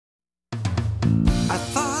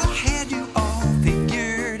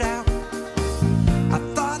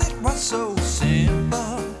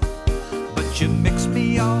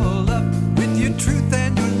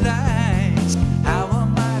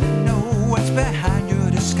behind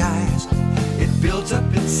your disguise. It builds up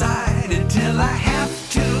inside until I have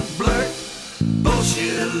to blurt.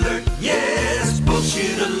 Bullshit alert, yes,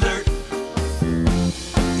 bullshit alert.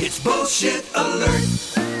 It's bullshit alert.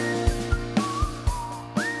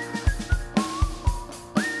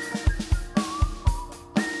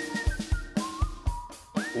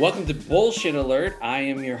 Welcome to Bullshit Alert. I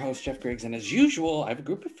am your host, Jeff Griggs, and as usual, I have a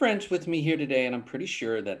group of friends with me here today, and I'm pretty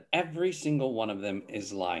sure that every single one of them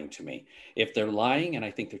is lying to me. If they're lying and I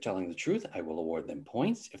think they're telling the truth, I will award them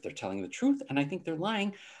points. If they're telling the truth and I think they're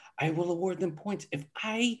lying, I will award them points. If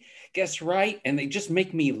I guess right and they just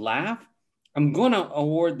make me laugh, I'm going to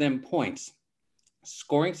award them points.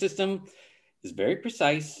 Scoring system is very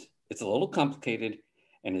precise. It's a little complicated,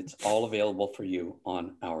 and it's all available for you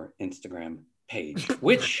on our Instagram page,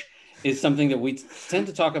 which is something that we tend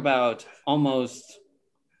to talk about almost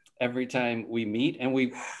every time we meet. And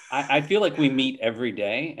I feel like we meet every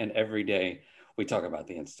day, and every day we talk about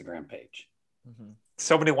the Instagram page. Mm-hmm.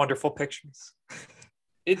 So many wonderful pictures.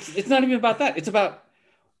 It's not even about that. It's about,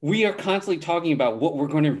 we are constantly talking about what we're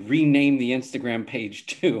going to rename the Instagram page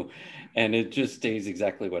to, and it just stays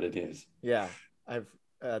exactly what it is. Yeah, I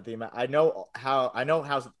know how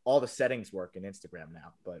all the settings work in Instagram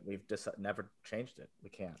now, but we've just never changed it.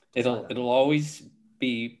 We can't. It'll always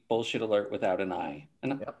be Bullshit Alert without an I,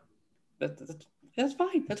 and Yep. that's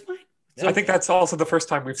fine. That's fine. So I think that's also the first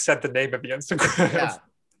time we've said the name of the Instagram.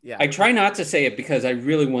 Yeah. I try not to say it because I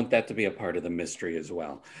really want that to be a part of the mystery as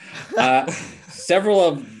well. Several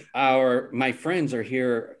of my friends are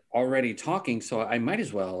here already talking, so I might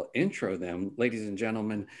as well intro them. Ladies and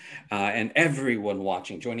gentlemen, and everyone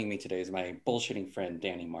watching, joining me today is my bullshitting friend,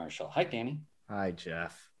 Danny Marshall. Hi, Danny. Hi,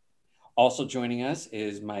 Jeff. Also joining us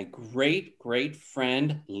is my great, great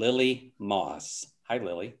friend, Lily Moss. Hi,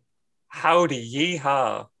 Lily. Howdy,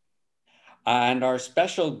 yeehaw. And our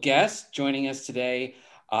special guest joining us today,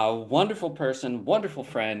 a wonderful person, wonderful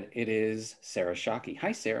friend, it is Sarah Shockey.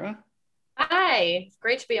 Hi, Sarah. Hi,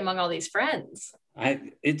 great to be among all these friends.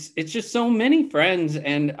 It's just so many friends,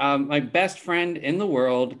 and my best friend in the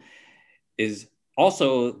world is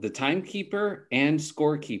also the timekeeper and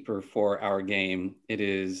scorekeeper for our game. It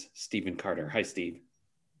is Stephen Carter. Hi, Steve.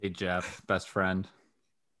 Hey, Jeff, best friend.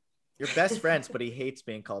 You're best friends, but he hates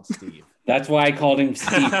being called Steve. That's why I called him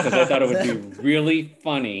Steve, because I thought it would be really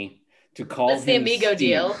funny to call him the amigo Steve.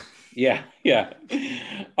 deal. Yeah.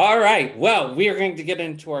 All right. Well, we are going to get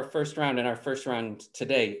into our first round, and our first round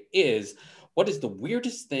today is, what is the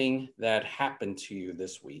weirdest thing that happened to you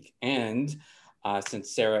this week? And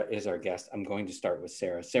since Sarah is our guest, I'm going to start with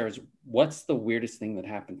Sarah. Sarah's, what's the weirdest thing that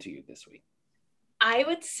happened to you this week? I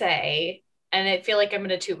would say, and I feel like I'm going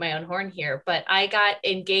to toot my own horn here, but I got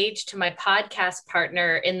engaged to my podcast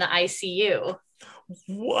partner in the ICU.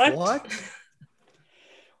 What?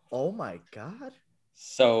 Oh my God.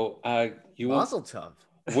 So Mazel tov.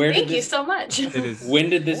 Thank you so much. When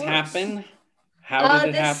did this happen? How did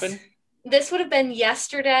it happen? This would have been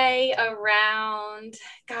yesterday around,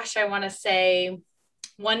 I want to say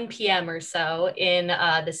 1 p.m. or so in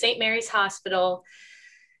the St. Mary's Hospital,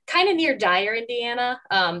 kind of near Dyer, Indiana,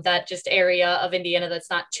 that just area of Indiana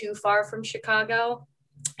that's not too far from Chicago.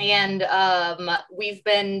 And we've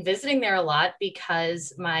been visiting there a lot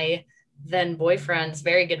because my then boyfriend's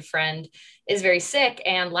very good friend is very sick.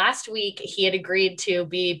 And last week he had agreed to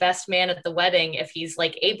be best man at the wedding if he's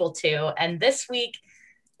able to. And this week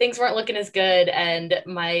things weren't looking as good. And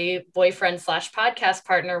my boyfriend / podcast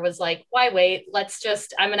partner was like, why wait?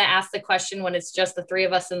 I'm going to ask the question when it's just the three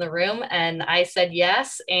of us in the room. And I said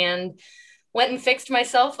yes, and went and fixed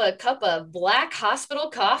myself a cup of black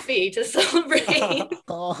hospital coffee to celebrate.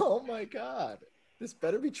 Oh my God. This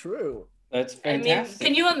better be true. That's fantastic.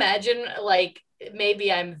 Can you imagine,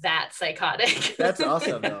 maybe I'm that psychotic? That's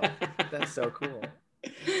awesome, though. That's so cool.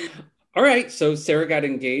 All right. So Sarah got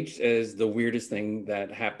engaged as the weirdest thing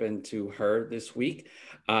that happened to her this week.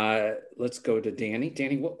 Let's go to Danny.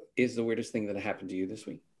 Danny, what is the weirdest thing that happened to you this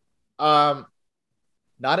week? Not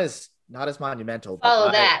as monumental.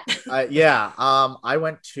 But that. I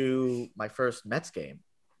went to my first Mets game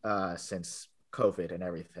since COVID and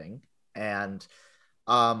everything. And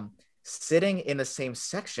sitting in the same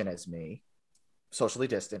section as me, socially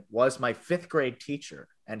distant, was my 5th grade teacher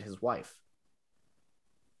and his wife.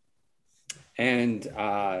 And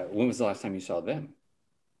when was the last time you saw them?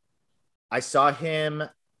 I saw him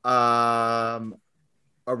around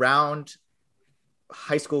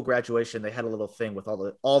high school graduation. They had a little thing with all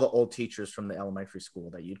the old teachers from the elementary school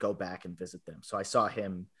that you'd go back and visit them. So I saw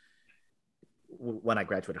him when I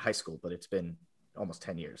graduated high school, but it's been almost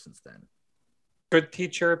 10 years since then. Good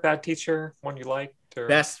teacher, bad teacher, one you liked? Or...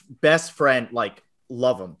 Best friend,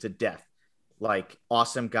 love him to death. like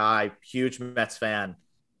awesome guy, huge Mets fan,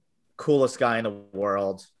 coolest guy in the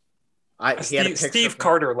world. He had a picture Steve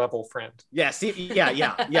Carter level friend. Yeah, Steve. Yeah.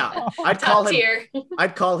 Top tier.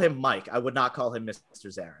 I'd call him Mike. I would not call him Mr.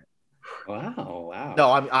 Zarin. Wow.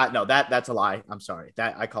 No, that's a lie. I'm sorry.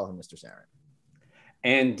 That I call him Mr. Zarin.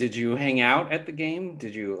 And did you hang out at the game?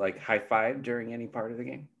 Did you like high five during any part of the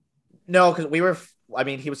game? No, because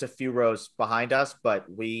he was a few rows behind us, but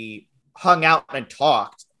we hung out and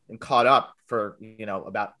talked and caught up for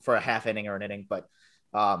a half inning or an inning, but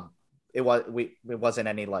it wasn't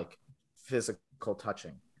any like physical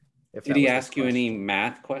touching. Did he ask you any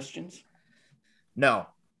math questions? No.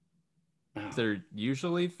 Is there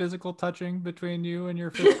usually physical touching between you and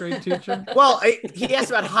your fifth grade teacher? Well, he asked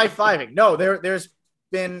about high fiving. No, there's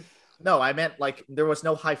been no. I meant like there was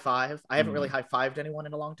no high five. I haven't really high fived anyone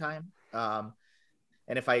in a long time.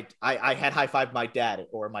 And if I had high fived my dad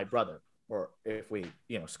or my brother, or if we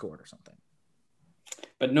scored or something.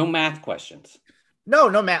 But no math questions. No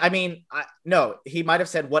math. I mean, no. He might have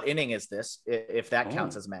said, "What inning is this?" If that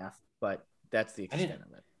counts as math, but that's the extent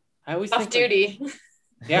of it. I always Off duty.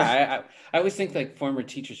 I always think like former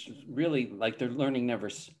teachers really like their learning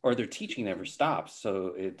their teaching never stops,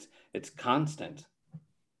 so it's constant.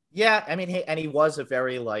 Yeah, I mean, he was a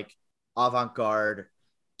very like avant-garde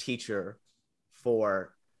teacher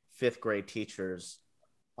for fifth grade teachers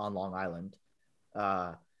on Long Island,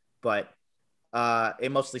 but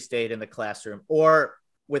it mostly stayed in the classroom or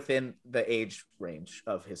within the age range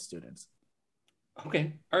of his students.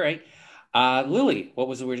 Okay, all right. Lily, what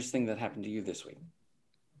was the weirdest thing that happened to you this week?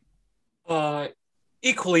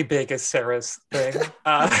 Equally big as Sarah's thing.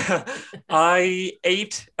 I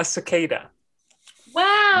ate a cicada.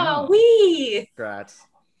 Wow, wee. Congrats.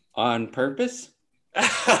 On purpose?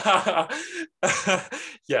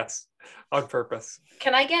 Yes, on purpose.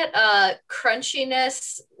 Can I get a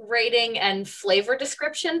crunchiness rating and flavor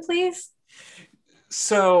description, please?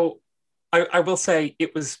 So I will say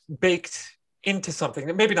it was baked into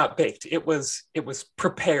something. Maybe not baked. It was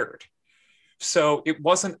prepared. So it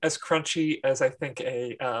wasn't as crunchy as I think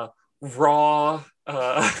a raw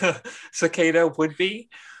cicada would be,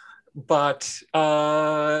 but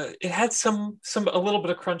it had a little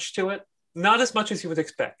bit of crunch to it. Not as much as you would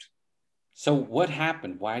expect. So what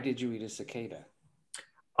happened? Why did you eat a cicada?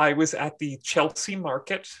 I was at the Chelsea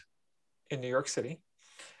Market in New York City,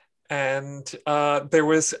 and there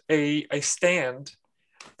was a stand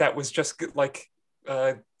that was just like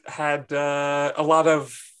had a lot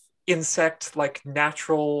of insect, like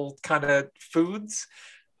natural kind of foods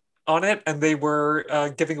on it, and they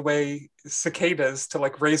were giving away cicadas to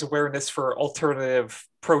like raise awareness for alternative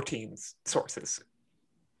proteins sources.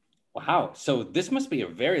 Wow. So this must be a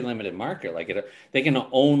very limited market. Like they can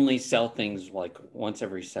only sell things like once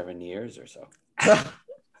every 7 years or so.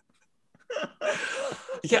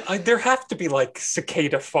 Yeah, there have to be like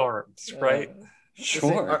cicada farms, right?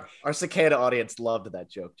 Sure. Our cicada audience loved that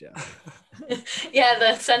joke, Jeff. Yeah,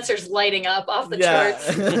 the sensor's lighting up off the charts.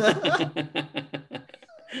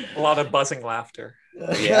 A lot of buzzing laughter.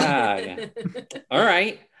 Yeah. All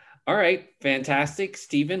right. Fantastic.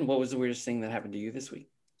 Stephen, what was the weirdest thing that happened to you this week?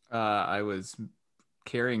 I was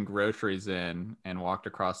carrying groceries in and walked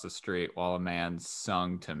across the street while a man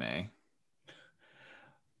sung to me.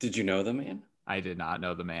 Did you know the man? I did not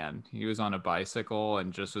know the man. He was on a bicycle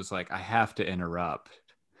and just was like, I have to interrupt.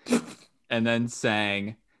 And then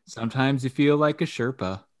sang, sometimes you feel like a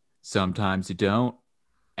Sherpa, sometimes you don't.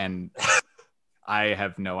 And I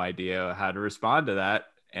have no idea how to respond to that.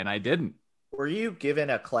 And I didn't. Were you given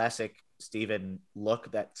a classic Stephen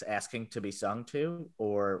look that's asking to be sung to,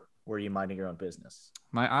 or were you minding your own business?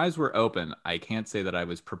 My eyes were open. I can't say that I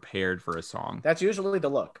was prepared for a song. That's usually the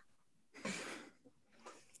look.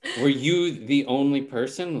 Were you the only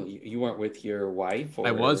person? You weren't with your wife? Or...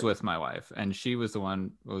 I was with my wife, and she was the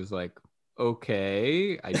one who was like,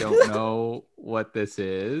 okay, I don't know what this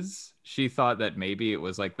is. She thought that maybe it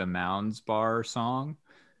was like the Mounds Bar song.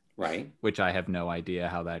 Right. Which I have no idea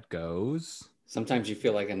how that goes. Sometimes you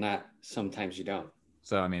feel like a nut, sometimes you don't.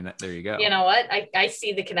 So, I mean, there you go. You know what? I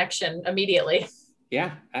see the connection immediately.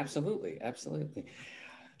 Yeah, absolutely.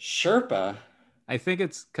 Sherpa. I think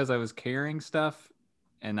it's because I was carrying stuff.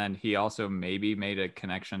 And then he also maybe made a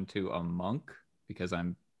connection to a monk because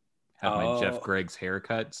have my Jeff Griggs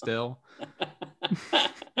haircut still.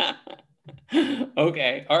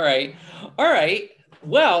 Okay. All right.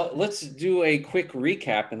 Well, let's do a quick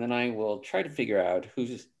recap and then I will try to figure out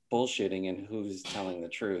who's bullshitting and who's telling the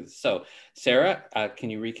truth. So, Sarah,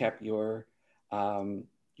 can you recap your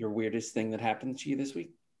weirdest thing that happened to you this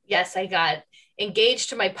week? Yes, I got engaged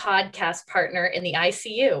to my podcast partner in the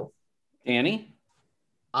ICU. Danny?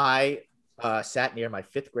 I Sat near my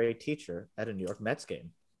 5th grade teacher at a New York Mets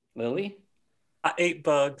game. Lily? I ate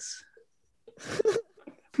bugs.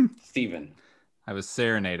 Steven? I was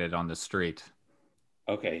serenaded on the street.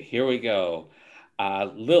 Okay, here we go.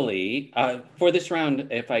 Lily, for this round,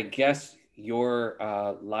 if I guess your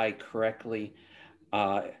lie correctly,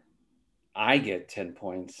 I get 10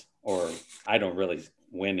 points, or I don't really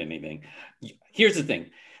win anything. Here's the thing.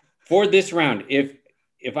 For this round,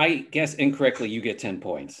 if I guess incorrectly, you get 10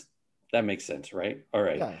 points. That makes sense, right? All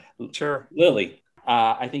right. Yeah. Sure. Lily,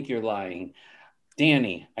 I think you're lying.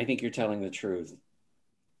 Danny, I think you're telling the truth.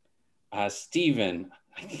 Steven,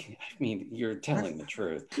 I mean, you're telling the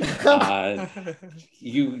truth.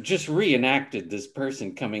 You just reenacted this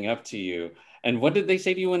person coming up to you. And what did they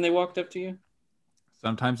say to you when they walked up to you?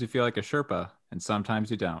 Sometimes you feel like a Sherpa, and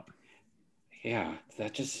sometimes you don't. Yeah,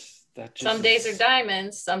 that just Some days are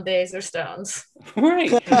diamonds, some days are stones.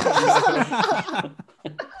 Right.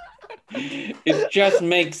 It just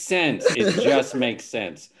makes sense. It just makes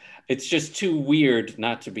sense. It's just too weird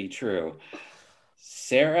not to be true.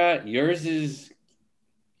 Sarah, yours is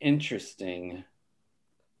interesting.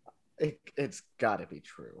 It's got to be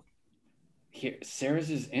true. Here, Sarah's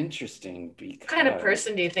is interesting because What kind of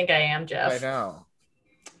person do you think I am, Jeff? I know.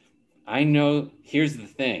 I know. Here's the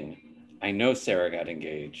thing. I know Sarah got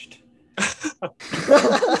engaged.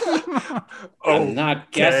 I'm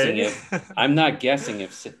not guessing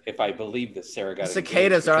if I believe that Sarah got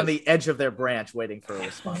Cicadas engaged. are on the edge of their branch waiting for a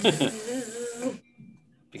response.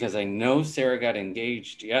 Because I know Sarah got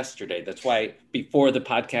engaged yesterday. That's why before the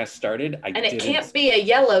podcast started, And it can't be a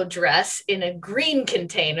yellow dress in a green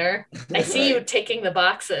container. I see you Right. ticking the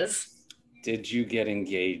boxes. Did you get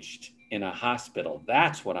engaged in a hospital?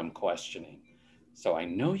 That's what I'm questioning. So I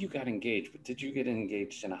know you got engaged, but did you get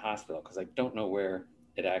engaged in a hospital? Because I don't know where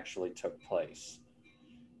it actually took place.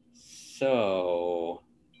 So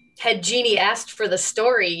Had Jeannie asked for the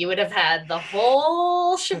story, you would have had the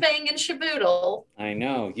whole shebang and shaboodle. I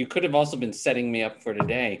know. You could have also been setting me up for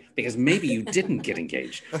today because maybe you didn't get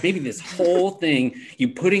engaged. Maybe this whole thing, you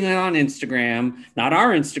putting it on Instagram, not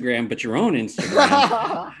our Instagram, but your own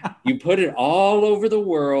Instagram. You put it all over the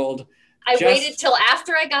world. I Just- waited till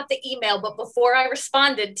after I got the email, but before I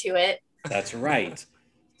responded to it. That's right.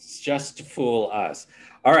 It's just to fool us.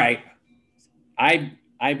 All right.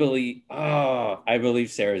 I believe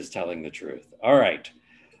Sarah's telling the truth. All right.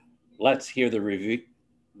 Let's hear the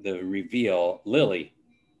reveal. Lily,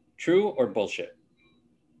 true or bullshit?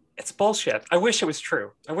 It's bullshit. I wish it was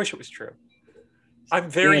true. I'm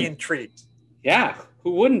very Yeah. intrigued. Yeah,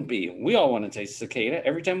 who wouldn't be? We all want to taste cicada.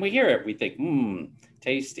 Every time we hear it, we think,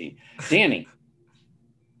 tasty. Danny.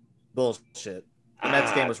 Bullshit. The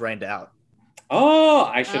Mets game was rained out. Oh,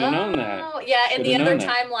 I should have known that. Oh, yeah, in the Should've other known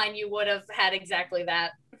that. timeline, you would have had exactly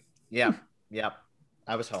that. Yeah. Yep.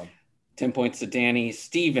 I was home. 10 points to Danny.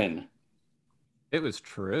 Steven. It was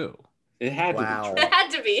true. It had Wow. to be It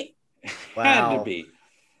had to be true. Had Wow. to be.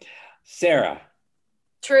 Sarah.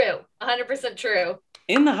 true, 100% true.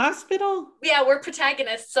 In the hospital? Yeah, we're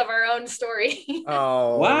protagonists of our own story.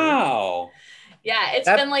 Oh. Wow. Yeah, it's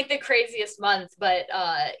That- been like the craziest month, but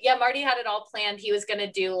yeah, Marty had it all planned. He was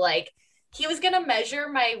gonna measure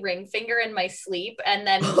my ring finger in my sleep and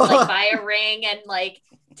then like buy a ring and like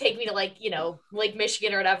take me to like, Lake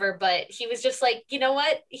Michigan or whatever. But he was just like, you know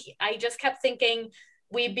what? I just kept thinking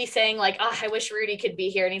we'd be saying like, oh, I wish Rudy could be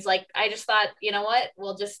here. And he's like, I just thought, you know what?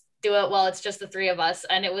 We'll just do it while it's just the three of us.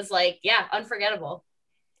 And it was like, yeah, unforgettable.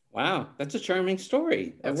 Wow. That's a charming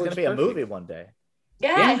story. That It's going works to be a perfect. movie one day.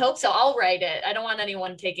 Yeah, Yeah. I hope so. I'll write it. I don't want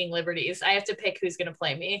anyone taking liberties. I have to pick who's going to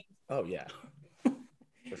play me. Oh, yeah.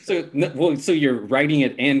 For So, sure. so you're writing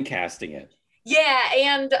it and casting it. Yeah,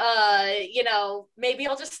 and maybe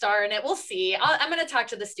I'll just star in it. We'll see. I'm gonna talk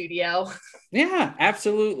to the studio. Yeah,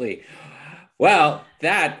 absolutely. Well,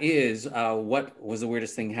 that is what was the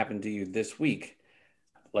weirdest thing happened to you this week.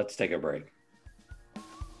 Let's take a break.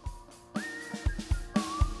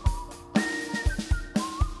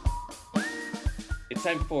 It's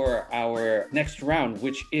time for our next round,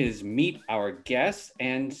 which is meet our guests.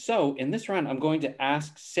 And so in this round, I'm going to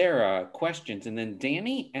ask Sarah questions, and then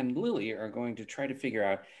Danny and Lily are going to try to figure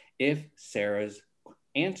out if Sarah's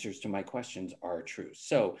answers to my questions are true.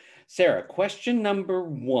 So, Sarah, question number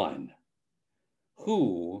 1.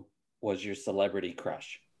 Who was your celebrity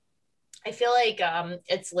crush? I feel like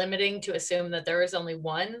it's limiting to assume that there is only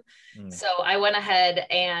one. Mm. So I went ahead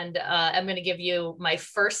and I'm gonna give you my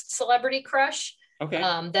first celebrity crush Okay.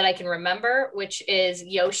 that I can remember, which is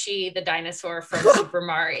Yoshi the dinosaur from Super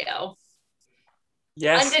Mario.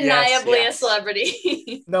 Yes, Undeniably yes. a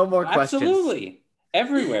celebrity. No more questions. Absolutely.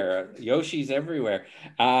 Everywhere. Yoshi's everywhere.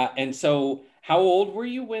 And so how old were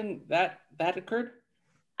you when that that occurred?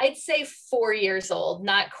 I'd say 4 years old,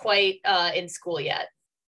 not quite in school yet.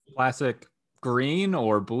 Classic green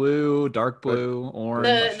or blue, dark blue,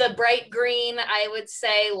 orange. The bright green, I would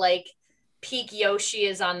say, like peak Yoshi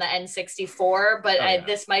is on the N64, but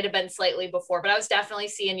this might have been slightly before. But I was definitely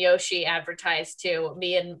seeing Yoshi advertised too.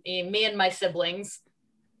 Me and my siblings.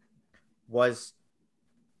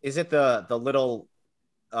 Is it the little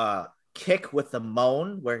kick with the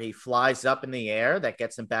moan where he flies up in the air that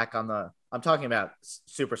gets him back on the? I'm talking about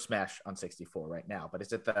Super Smash on 64 right now, but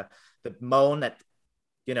is it the moan that,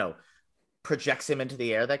 you know, projects him into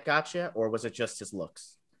the air that got you, or was it just his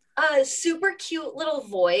looks? Super cute little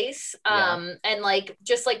voice, and like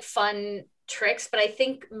just like fun tricks, but I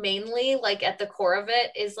think mainly like at the core of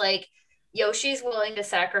it is like Yoshi's willing to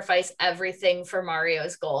sacrifice everything for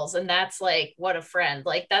Mario's goals, and that's like what a friend.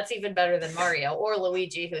 Like that's even better than Mario or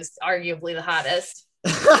Luigi, who's arguably the hottest.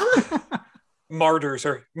 Martyrs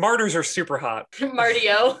are super hot.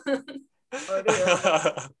 Martio.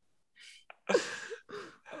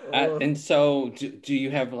 And so do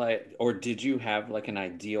you have like, or did you have like an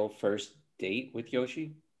ideal first date with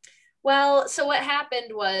Yoshi? Well, so what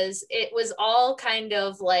happened was it was all kind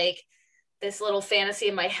of like this little fantasy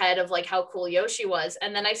in my head of like how cool Yoshi was.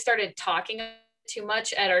 And then I started talking too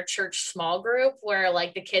much at our church small group where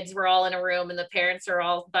like the kids were all in a room and the parents are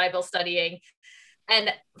all Bible studying.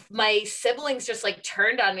 And my siblings just like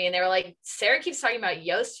turned on me and they were like, Sarah keeps talking about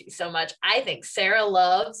Yoshi so much. I think Sarah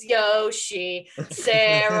loves Yoshi.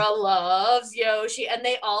 Sarah loves Yoshi. And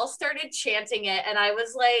they all started chanting it. And I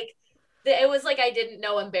was like, it was like I didn't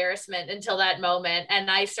know embarrassment until that moment. And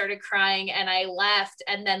I started crying and I left.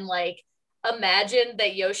 And then like, imagine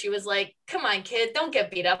that Yoshi was like, come on, kid, don't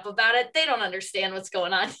get beat up about it. They don't understand what's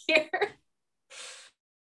going on here.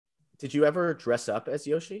 Did you ever dress up as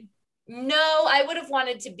Yoshi? No, I would have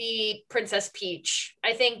wanted to be Princess Peach.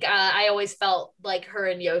 I think I always felt like her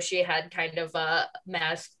and Yoshi had kind of a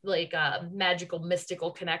magical,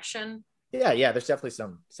 mystical connection. Yeah, there's definitely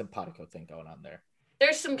some simpatico thing going on there.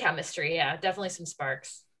 There's some chemistry, yeah, definitely some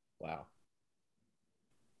sparks. Wow.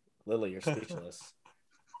 Lily, you're speechless.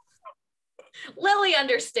 Lily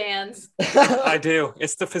understands. I do.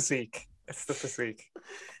 It's the physique. It's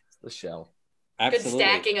the shell. Absolutely. Good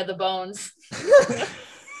stacking of the bones.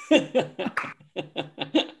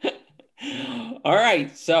 All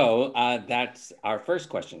right, so that's our first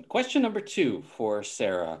question. Question number 2 for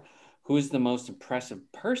Sarah. Who is the most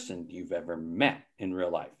impressive person you've ever met in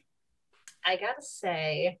real life? I gotta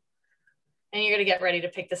say, and you're gonna get ready to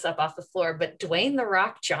pick this up off the floor, but Dwayne "The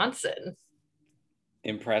Rock" Johnson.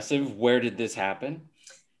 Impressive. Where did this happen?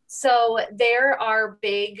 So there are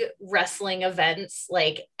big wrestling events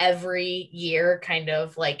like every year kind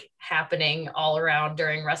of like happening all around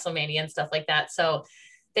during WrestleMania and stuff like that. So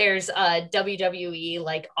there's a WWE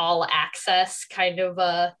like all access kind of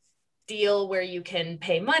a deal where you can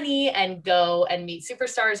pay money and go and meet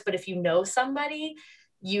superstars. But if you know somebody,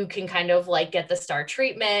 you can kind of like get the star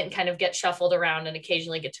treatment and kind of get shuffled around and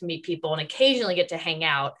occasionally get to meet people and occasionally get to hang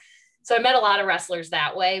out. So I met a lot of wrestlers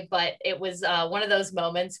that way, but it was one of those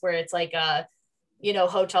moments where it's like a,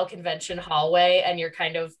 hotel convention hallway and you're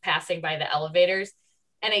kind of passing by the elevators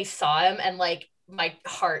and I saw him and like my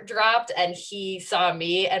heart dropped and he saw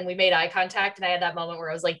me and we made eye contact. And I had that moment where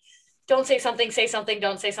I was like, don't say something,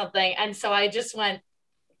 don't say something. And so I just went,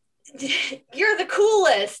 you're the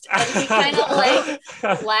coolest. And he kind of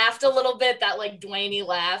like laughed a little bit, that like Dwayne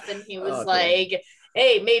laugh. And he was like,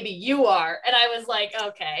 hey, maybe you are. And I was like,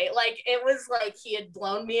 okay. Like, it was like he had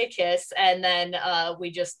blown me a kiss and then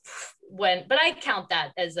we just went, but I count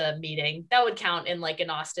that as a meeting. That would count in like an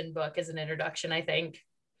Austen book as an introduction, I think.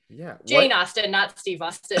 Yeah. Jane Austen, not Steve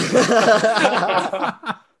Austin.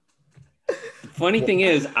 Funny thing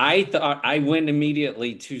is, I thought I went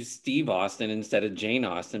immediately to Steve Austin instead of Jane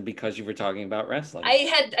Austen because you were talking about wrestling.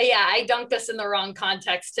 I dunked us in the wrong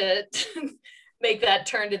context to make that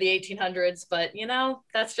turn to the 1800s, but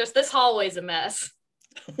that's just, this hallway's a mess.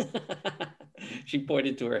 She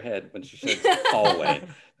pointed to her head when she said hallway,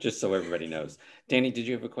 just so everybody knows. Danny, did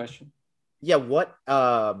you have a question? Yeah, what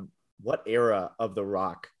era of The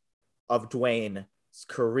Rock, of Dwayne's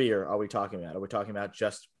career are we talking about? Are we talking about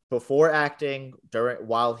just before acting,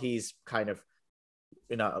 while he's kind of,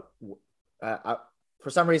 for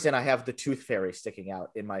some reason I have the Tooth Fairy sticking out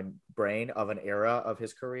in my brain of an era of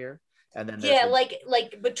his career. And then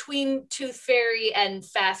like between Tooth Fairy and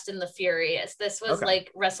Fast and the Furious. This was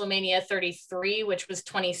like WrestleMania 33, which was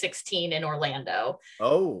 2016 in Orlando.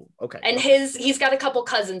 Oh, okay. And he's got a couple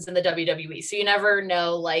cousins in the WWE, so you never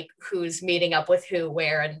know like who's meeting up with who,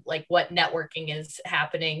 where, and like what networking is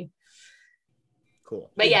happening. Cool.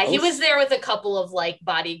 But yeah, he Most- was there with a couple of like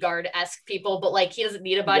bodyguard-esque people, but like he doesn't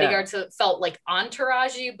need a bodyguard, so it felt like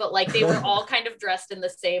entourage-y, but like they were all kind of dressed in the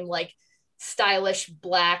same like stylish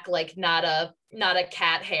black, like not a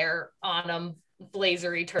cat hair on them,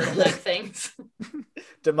 blazery turtleneck things.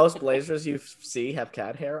 Do most blazers you see have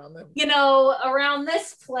cat hair on them? You know, around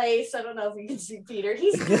this place, I don't know if you can see Peter.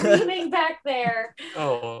 He's gleaming back there.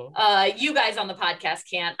 Oh, You guys on the podcast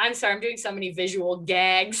can't. I'm sorry, I'm doing so many visual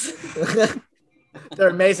gags. They're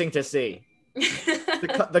amazing to see.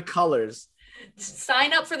 The colors.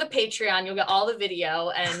 Sign up for the Patreon. You'll get all the video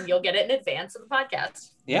and you'll get it in advance of the podcast.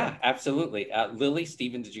 Yeah, absolutely. Lily,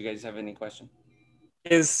 Steven, did you guys have any question?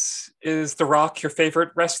 is The Rock your favorite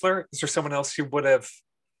wrestler? Is there someone else who would have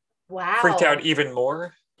Wow. freaked out even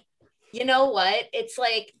more? You know what? It's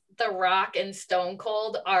like The Rock and Stone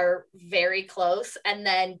Cold are very close. And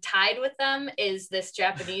then tied with them is this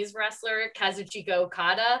Japanese wrestler, Kazuchika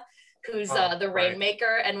Okada, who's the right.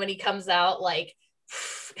 Rainmaker. And when he comes out, like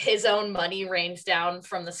his own money rains down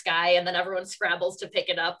from the sky and then everyone scrabbles to pick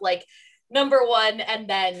it up. Like number one, and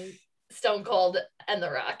then Stone Cold and The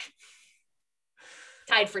Rock.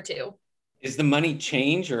 Tied for 2. Is the money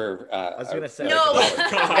change or I was gonna say No, like,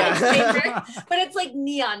 paper, but it's like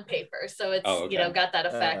neon paper, so it's Oh, okay. you know got that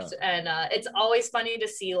effect, and it's always funny to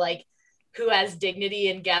see like who has dignity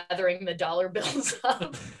in gathering the dollar bills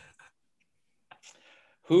up.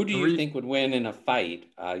 who do you think would win in a fight,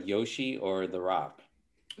 Yoshi or The Rock?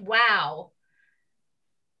 Wow.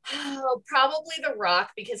 Oh, probably The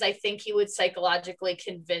Rock, because I think he would psychologically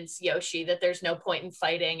convince Yoshi that there's no point in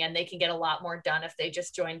fighting and they can get a lot more done if they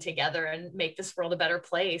just join together and make this world a better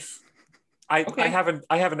place. I Okay. have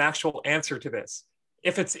an actual answer to this.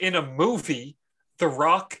 If it's in a movie, The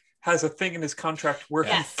Rock has a thing in his contract where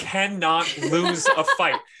Yes. he cannot lose a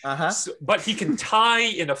fight, uh-huh. but he can tie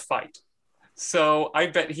in a fight. So I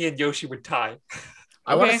bet he and Yoshi would tie.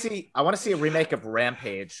 I want Okay. to see a remake of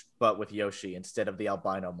Rampage, but with Yoshi instead of the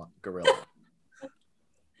albino gorilla.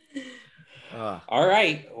 All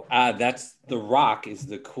right. That's The Rock is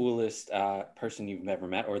the coolest person you've ever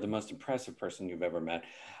met, or the most impressive person you've ever met.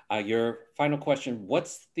 Your final question: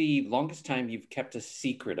 what's the longest time you've kept a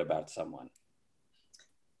secret about someone?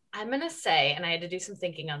 I'm gonna say, and I had to do some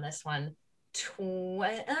thinking on this one,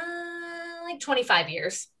 like 25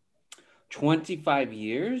 years. 25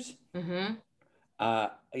 years. Mm-hmm.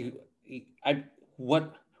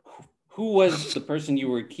 Who was the person you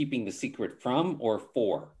were keeping the secret from or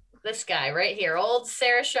for? This guy right here, old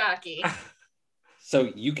Sarah Shockey,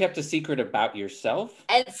 So you kept a secret about yourself,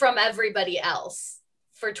 and from everybody else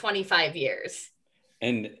for 25 years.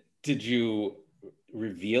 and did you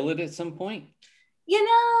reveal it at some point? You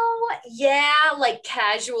know, yeah, like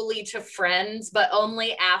casually to friends, but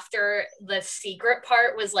only after the secret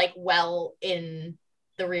part was like well in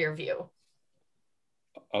the rear view.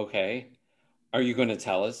 Okay. Are you going to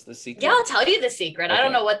tell us the secret? Yeah, I'll tell you the secret. I don't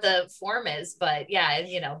Okay. know what the form is, but yeah,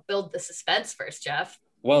 you know, build the suspense first, Jeff.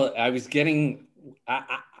 Well, I was getting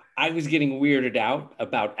weirded out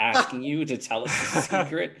about asking you to tell us the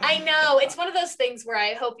secret. I know it's one of those things where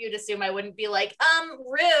I hope you'd assume I wouldn't be like,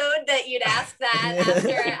 rude that you'd ask that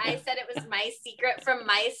after I said it was my secret from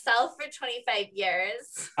myself for 25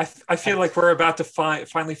 years. I feel like we're about to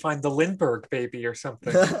finally find the Lindbergh baby or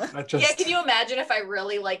something. I just, Yeah, can you imagine if I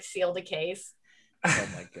really like sealed a case? Oh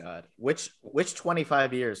my god. Which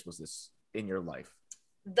 25 years was this in your life?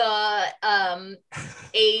 The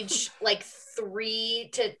age like 3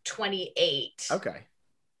 to 28. Okay.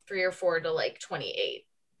 3 or 4 to like 28.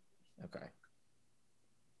 Okay.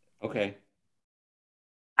 Okay.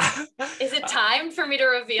 Is it time for me to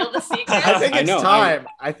reveal the secret? I think I it's know, time.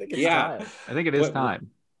 I think it's Yeah. time. I think it is What-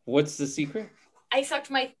 time. What's the secret? I sucked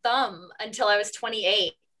my thumb until I was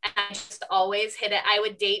 28. And I just always hid it. I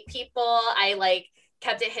would date people. I like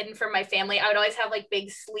kept it hidden from my family. I would always have like big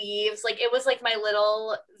sleeves. Like it was like my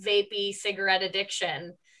little vapey cigarette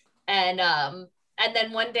addiction. And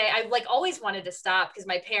then one day I like always wanted to stop because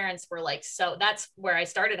my parents were like, so that's where I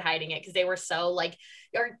started hiding it because they were so like,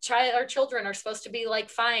 our children are supposed to be like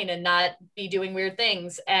fine and not be doing weird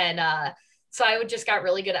things. And so I would just got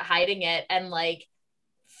really good at hiding it. And like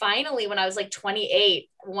finally, when I was like 28,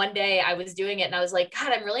 one day I was doing it and I was like,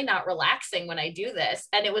 God, I'm really not relaxing when I do this.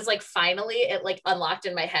 And it was like, finally, it like unlocked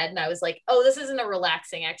in my head. And I was like, oh, this isn't a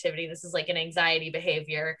relaxing activity. This is like an anxiety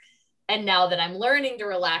behavior. And now that I'm learning to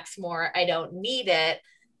relax more, I don't need it.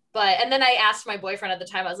 And then I asked my boyfriend at the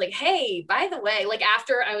time, I was like, hey, by the way, like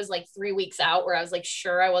after I was like 3 weeks out where I was like,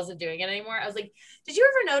 sure, I wasn't doing it anymore. I was like, did you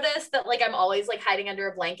ever notice that like I'm always like hiding under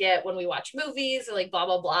a blanket when we watch movies or like blah,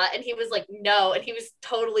 blah, blah. And he was like, no. And he was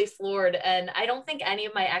totally floored. And I don't think any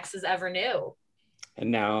of my exes ever knew.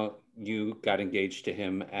 And now you got engaged to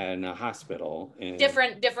him in a hospital.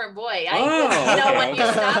 Different boy. When you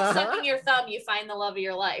Okay. stop sucking your thumb, you find the love of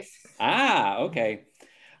your life. Okay.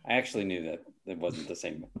 I actually knew that it wasn't the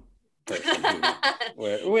same person who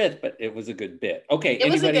we're with, but it was a good bit. Okay. It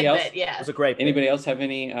was a Anybody good else? bit, yeah. It was a great bit. Anybody else have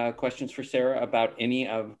any questions for Sarah about any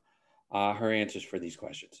of her answers for these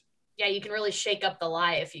questions? Yeah, you can really shake up the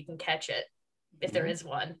lie if you can catch it, if there is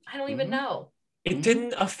one. I don't even know. It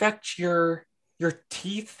didn't affect your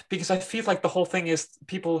teeth, because I feel like the whole thing is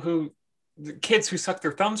kids who suck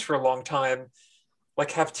their thumbs for a long time,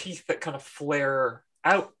 like have teeth that kind of flare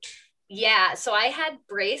out. Yeah, so I had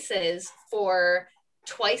braces for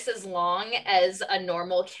twice as long as a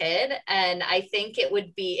normal kid, and I think it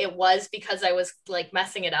was because I was like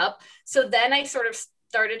messing it up. So then I sort of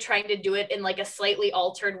started trying to do it in like a slightly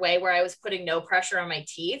altered way where I was putting no pressure on my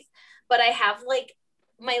teeth, but I have like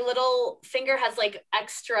my little finger has like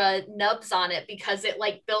extra nubs on it because it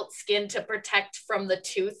like built skin to protect from the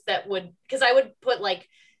tooth because I would put like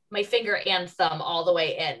my finger and thumb all the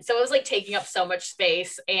way in. So it was like taking up so much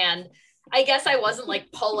space. And I guess I wasn't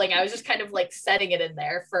like pulling, I was just kind of like setting it in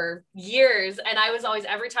there for years. And I was always,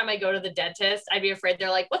 every time I go to the dentist, I'd be afraid.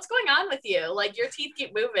 They're like, what's going on with you? Like your teeth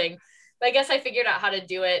keep moving. But I guess I figured out how to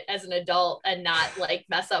do it as an adult and not like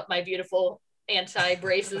mess up my beautiful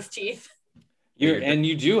anti-braces teeth. And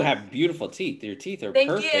you do have beautiful teeth. Your teeth are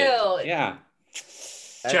perfect. Thank you. Yeah.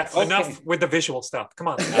 Jeff, Okay. enough with the visual stuff. Come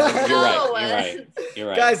on. You're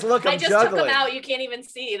right. Guys, look, I'm I just juggling. took them out. You can't even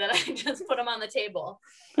see that I just put them on the table.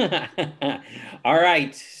 All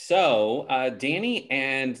right. So, Danny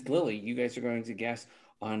and Lily, you guys are going to guess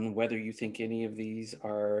on whether you think any of these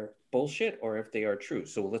are bullshit or if they are true.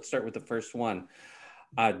 So let's start with the first one.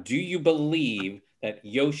 Do you believe that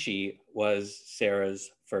Yoshi was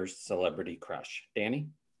Sarah's first celebrity crush? Danny?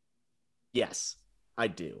 Yes, I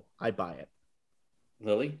do. I buy it.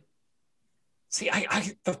 Lily? See,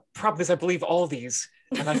 the problem is I believe all these,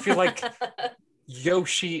 and I feel like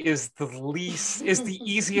Yoshi is the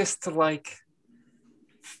easiest to like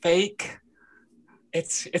fake.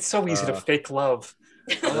 It's so easy to fake love.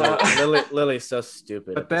 Lily's so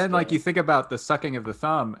stupid. But then, like, you think about the sucking of the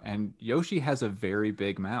thumb, and Yoshi has a very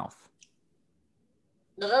big mouth.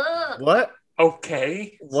 What?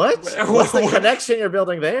 Okay. What's the connection you're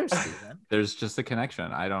building there, Steven? There's just a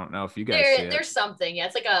connection. I don't know if you guys see it. There's something. Yeah,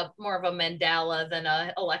 it's like more of a mandala than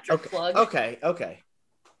a electric plug. Okay.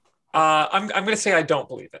 I'm going to say I don't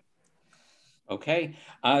believe it. Okay.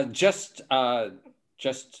 Just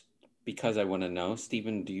because I want to know,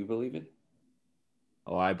 Stephen, do you believe it?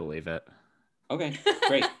 Oh, I believe it. Okay,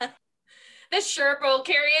 great. This Sherpa will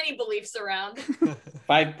carry any beliefs around.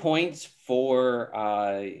 5 points for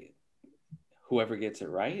whoever gets it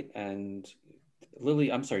right. And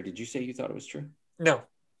Lily, I'm sorry, did you say you thought it was true? No.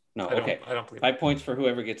 Okay. I don't believe 5 points for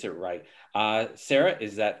whoever gets it right. Sarah,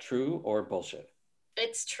 is that true or bullshit?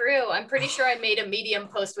 It's true. I'm pretty sure I made a Medium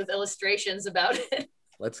post with illustrations about it.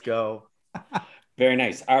 Let's go. Very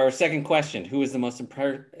nice. Our second question, who is the most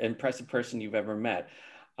impressive person you've ever met?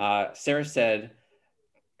 Sarah said,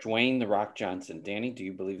 Dwayne "The Rock" Johnson. Danny, do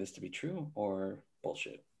you believe this to be true or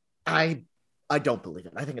bullshit? I don't believe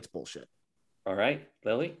it. I think it's bullshit. All right.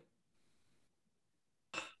 Lily?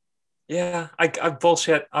 Yeah, I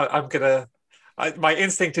bullshit. I'm going to... my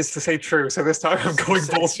instinct is to say true, so this time I'm going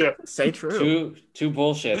bullshit. Say true. Two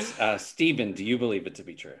bullshits. Stephen, do you believe it to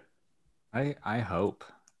be true? I hope.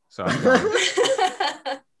 So I'm going.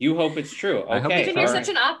 You hope it's true. Okay. You're such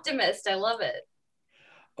an optimist. I love it.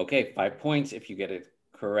 Okay, 5 points if you get it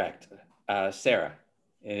correct. Sarah,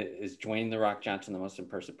 is Dwayne "The Rock" Johnson the most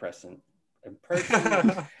impressive person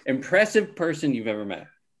you've ever met?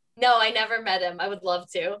 No, I never met him. I would love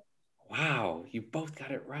to. Wow, you both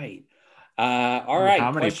got it right. All right.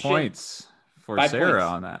 How many points for Sarah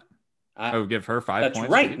on that? Give her 5 points. That's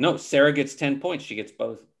right. No, Sarah gets 10 points. She gets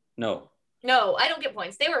both. No, I don't get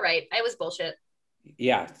points. They were right. I was bullshit.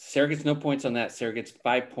 Yeah, Sarah gets no points on that. Sarah gets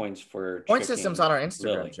 5 points for point system's on our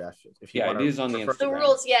Instagram, Lily. Jeff. If it is on the Instagram. The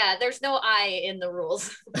rules, yeah. There's no I in the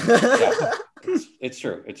rules. Yeah, it's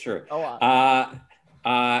true. It's true. Oh,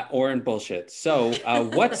 or in bullshit. So,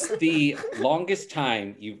 what's the longest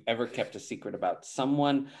time you've ever kept a secret about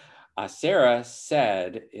someone? Sarah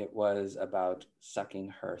said it was about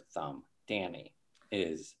sucking her thumb. Danny,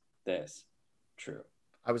 is this true?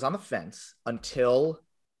 I was on the fence until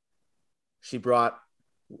she brought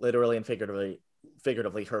literally and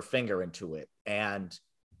figuratively her finger into it, and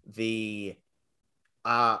the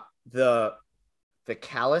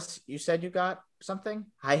callus you said you got something.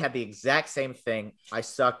 I had the exact same thing. I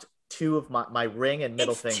sucked two of my ring and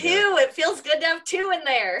middle finger. Two. It feels good to have two in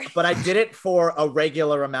there. But I did it for a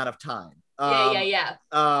regular amount of time. Yeah.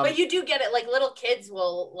 But you do get it. Like little kids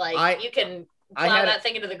will you can plow that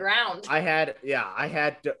thing into the ground.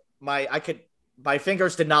 My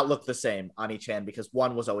fingers did not look the same on each hand because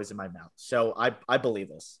one was always in my mouth. So I believe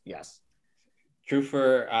this. Yes. True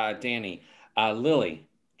for Danny. Lily,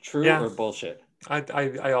 true or bullshit?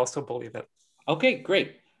 I also believe it. Okay,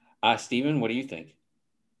 great. Steven, what do you think? I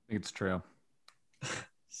think it's true.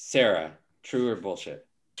 Sarah, true or bullshit?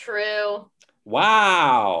 True.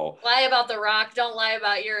 Wow. Lie about the rock. Don't lie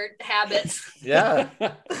about your habits. Yeah.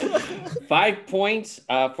 5 points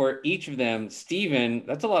for each of them. Steven,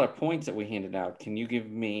 that's a lot of points that we handed out. Can you give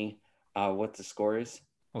me what the score is?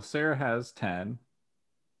 Well, Sarah has 10.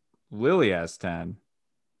 Lily has 10.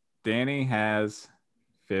 Danny has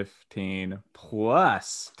 15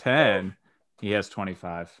 plus 10. He has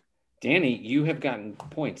 25. Danny, you have gotten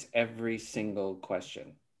points every single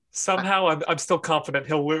question. Somehow I'm still confident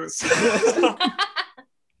he'll lose.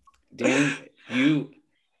 Danny,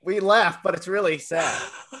 we laugh, but it's really sad.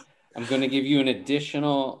 I'm going to give you an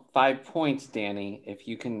additional 5 points, Danny, if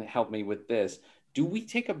you can help me with this. Do we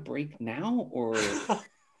take a break now or?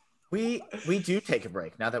 We do take a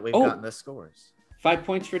break now that we've gotten the scores. 5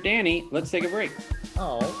 points for Danny. Let's take a break.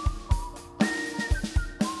 Oh.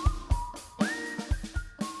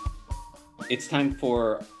 It's time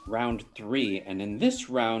for round 3. And in this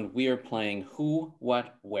round, we are playing Who,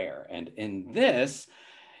 What, Where. And in this,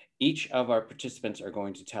 each of our participants are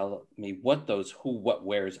going to tell me what those who, what,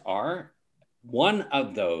 wheres are. One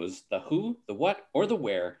of those, the who, the what, or the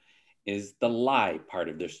where, is the lie part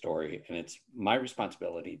of their story. And it's my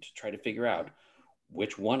responsibility to try to figure out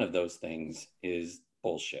which one of those things is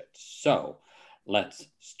bullshit. So let's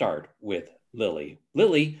start with Lily.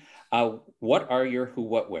 Lily, what are your who,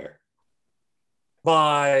 what, where?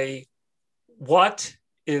 My what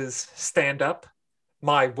is stand-up.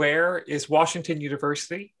 My where is Washington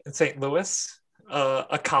University in St. Louis,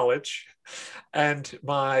 a college. And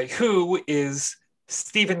my who is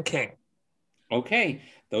Stephen King. Okay,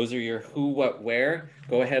 those are your who, what, where.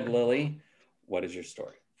 Go ahead, Lily. What is your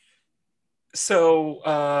story?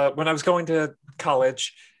 So when I was going to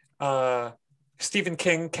college, Stephen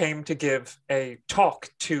King came to give a talk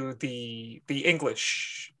to the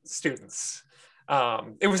English students.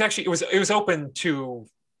 It was open to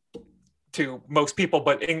most people,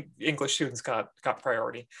 but English students got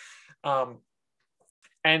priority.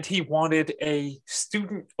 And he wanted a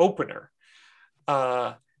student opener.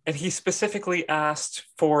 And he specifically asked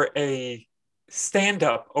for a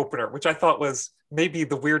stand-up opener, which I thought was maybe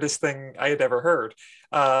the weirdest thing I had ever heard.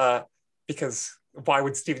 Because why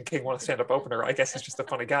would Stephen King want a stand-up opener? I guess he's just a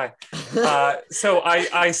funny guy. So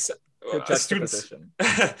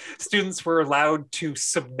students were allowed to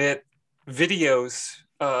submit videos,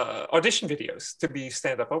 audition videos to be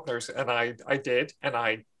stand-up openers, and I did, and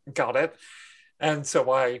I got it. And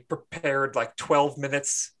so I prepared like 12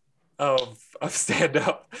 minutes of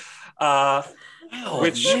stand-up,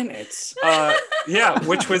 which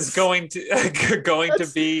was going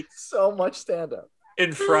to be so much stand-up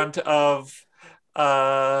in front of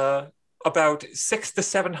about 600 to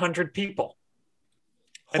 700 people.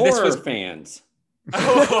 And this was fans.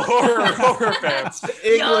 horror fans.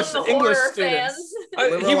 English horror students.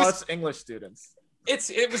 fans. English students.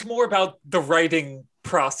 It was more about the writing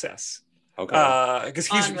process. Okay. Because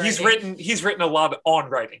he's written a lot on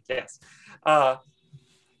writing. Yes.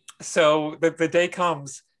 So the day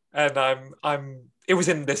comes, and it was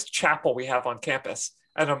in this chapel we have on campus,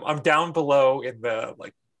 and I'm down below in the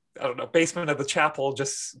basement of the chapel,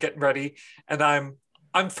 just getting ready, and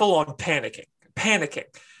I'm full on panicking.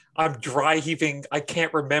 I'm dry heaving. I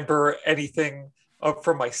can't remember anything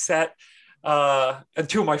from my set. And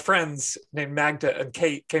two of my friends named Magda and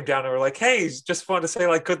Kate came down and were like, "Hey, just wanted to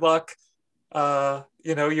say good luck.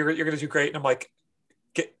 You're gonna do great." And I'm like,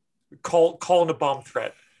 calling a bomb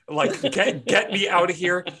threat. Get me out of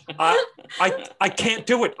here. I can't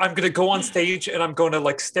do it. I'm gonna go on stage and I'm going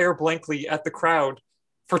to stare blankly at the crowd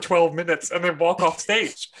for 12 minutes and then walk off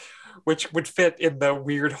stage, which would fit in the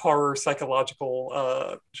weird horror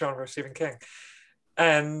psychological genre of Stephen King.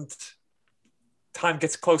 And time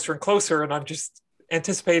gets closer and closer, and I'm just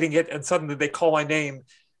anticipating it, and suddenly they call my name,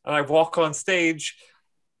 and I walk on stage,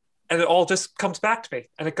 and it all just comes back to me,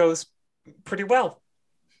 and it goes pretty well.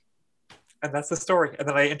 And that's the story. And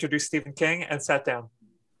then I introduced Stephen King and sat down.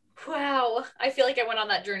 Wow. I feel like I went on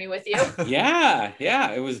that journey with you. Yeah.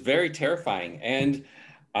 It was very terrifying. And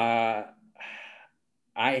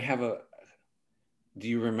do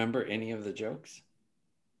you remember any of the jokes?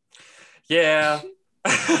 Yeah.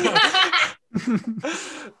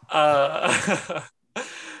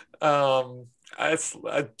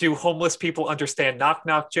 Do homeless people understand knock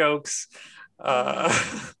knock jokes?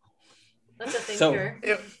 That's a thinker.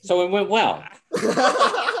 So it went well.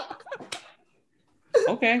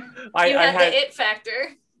 Okay. You had the it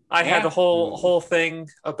factor. I had a whole thing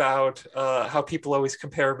about how people always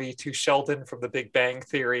compare me to Sheldon from The Big Bang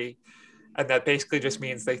Theory, and that basically just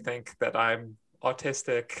means they think that I'm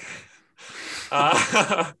autistic.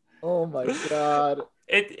 Oh my God.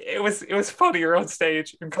 It was funnier on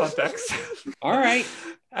stage in context. All right.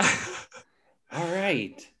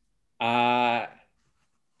 Well,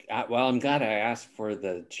 I'm glad I asked for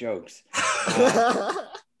the jokes.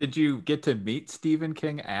 Did you get to meet Stephen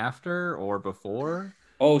King after or before?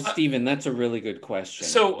 Oh, Stephen, that's a really good question.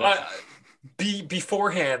 So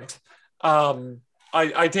beforehand,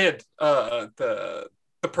 I did. The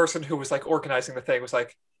person who was like organizing the thing was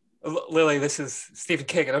like, Lily, this is Stephen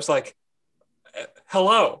King. And I was like,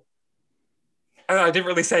 hello. And I didn't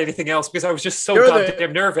really say anything else because I was just so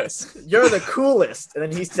goddamn nervous. You're the coolest. And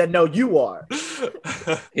then he said, no, you are.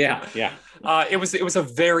 Yeah. It was a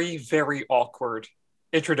very, very awkward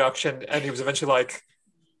introduction. And he was eventually like,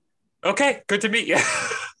 okay, good to meet you.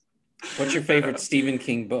 What's your favorite Stephen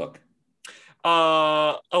King book?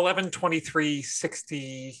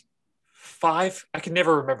 11/23/65. I can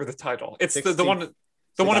never remember the title. It's the one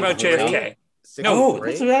about JFK. No,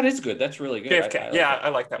 that is good. That's really good. JFK. I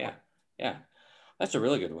like that one. Yeah, that's a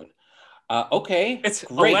really good one. Okay, it's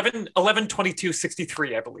great.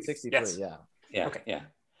 11/22/63, I believe. 63. Yes. Yeah. Okay. Yeah.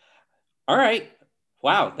 All right.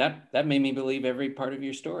 Wow, that made me believe every part of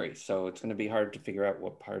your story. So it's going to be hard to figure out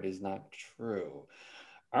what part is not true.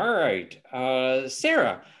 All right,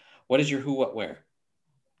 Sarah, what is your who, what, where?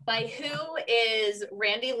 My who is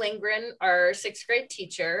Randy Lindgren, our 6th grade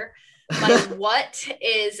teacher. My what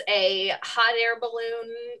is a hot air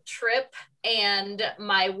balloon trip, and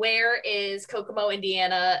my where is Kokomo,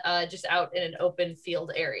 Indiana, just out in an open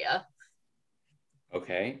field area.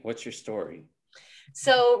 Okay, what's your story?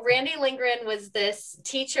 So Randy Lindgren was this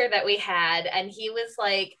teacher that we had, and he was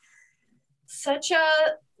like such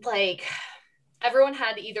a everyone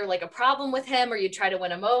had either like a problem with him or you try to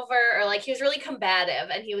win him over, or like he was really combative,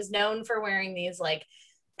 and he was known for wearing these like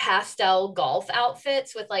pastel golf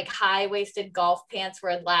outfits with like high-waisted golf pants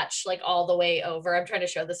where it latched like all the way over. I'm trying to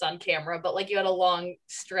show this on camera, but like you had a long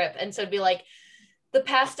strip, and so it'd be like the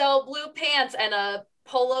pastel blue pants and a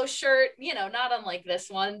polo shirt, not unlike this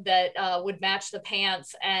one, that would match the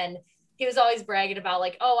pants. And he was always bragging about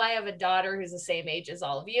like, oh, I have a daughter who's the same age as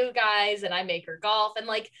all of you guys, and I make her golf. And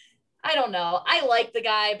like, I don't know, I like the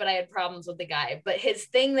guy, but I had problems with the guy. But his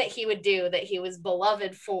thing that he would do that he was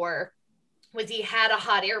beloved for was he had a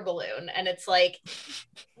hot air balloon. And it's like,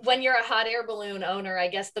 when you're a hot air balloon owner, I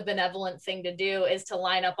guess the benevolent thing to do is to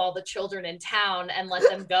line up all the children in town and let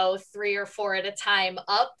them go 3 or 4 at a time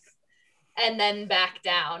up and then back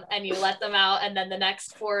down, and you let them out, and then the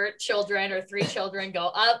next 4 children or 3 children go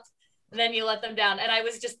up, and then you let them down. And I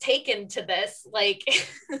was just taken to this, like,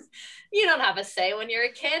 you don't have a say when you're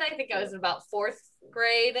a kid. I think I was in about 4th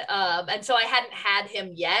grade. And so I hadn't had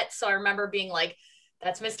him yet. So I remember being like,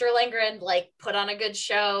 that's Mr. Lindgren, like, put on a good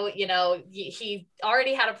show. He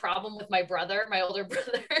already had a problem with my brother, my older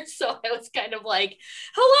brother. So I was kind of like,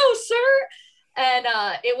 hello, sir. And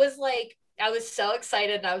it was like, I was so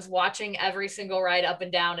excited, and I was watching every single ride up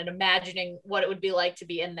and down and imagining what it would be like to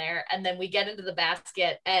be in there. And then we get into the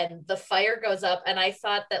basket and the fire goes up, and I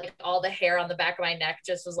thought that like all the hair on the back of my neck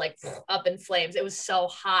just was like up in flames. It was so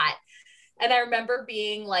hot. And I remember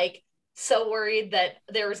being like so worried that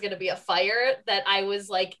there was going to be a fire that I was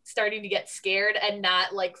like starting to get scared and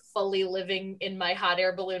not like fully living in my hot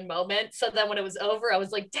air balloon moment. So then when it was over, I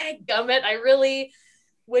was like, dang gummit, I really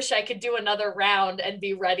wish I could do another round and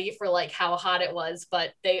be ready for like how hot it was.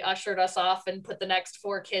 But they ushered us off and put the next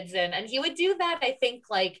 4 kids in, and he would do that I think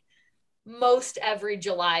like most every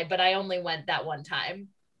July, but I only went that one time.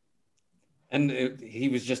 And he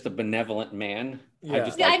was just a benevolent man. Yeah.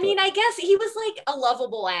 I mean, I guess he was like a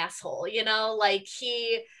lovable asshole, like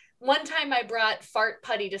one time I brought fart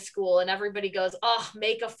putty to school, and everybody goes, oh,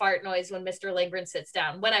 make a fart noise when Mr. Lindgren sits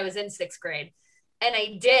down, when I was in 6th grade. And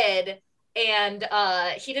I did. And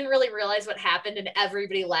he didn't really realize what happened, and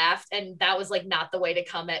everybody laughed, and that was like not the way to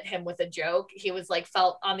come at him with a joke. He was like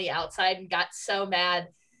felt on the outside and got so mad,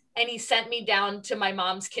 and he sent me down to my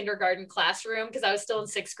mom's kindergarten classroom because I was still in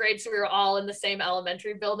 6th grade, so we were all in the same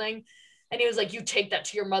elementary building. And he was like, you take that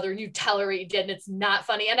to your mother and you tell her what you did, and it's not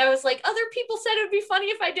funny. And I was like, other people said it would be funny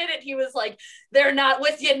if I did it. He was like, they're not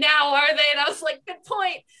with you now, are they? And I was like, good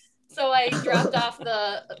point. So I dropped off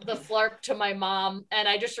the flarp to my mom, and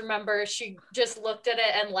I just remember she just looked at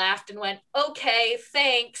it and laughed and went, "Okay,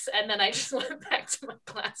 thanks." And then I just went back to my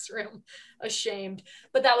classroom, ashamed.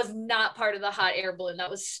 But that was not part of the hot air balloon. That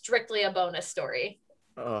was strictly a bonus story.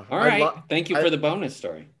 All right. Thank you for the bonus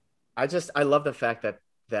story. I love the fact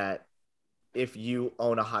that if you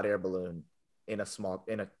own a hot air balloon in a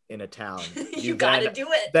town, you gotta do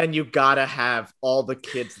it. Then you gotta have all the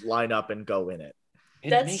kids line up and go in it.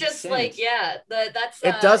 That's just sense. Like, yeah, that's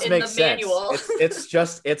it does make the sense. Manual.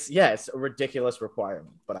 It's a ridiculous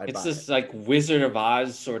requirement, but it's this like Wizard of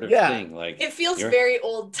Oz sort of thing. Like it feels very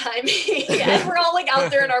old timey, and we're all like out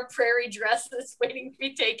there in our prairie dresses, waiting to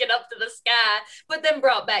be taken up to the sky, but then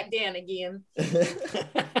brought back down again.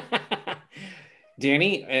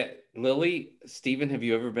 Danny, Lily, Stephen, have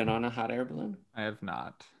you ever been on a hot air balloon? I have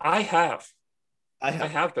not. I have. I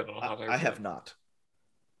have been on a hot air balloon. I have not.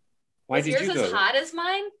 Why did yours you go? As hot as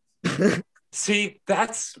mine? See,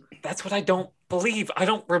 that's what I don't believe. I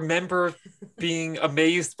don't remember being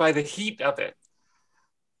amazed by the heat of it.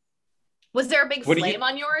 Was there a big flame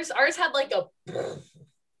on yours? Ours had like a.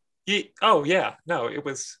 Oh yeah, no, it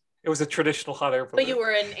was a traditional hot air balloon. But you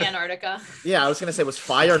were in Antarctica. Yeah, I was gonna say, was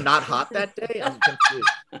fire not hot that day? I'm confused.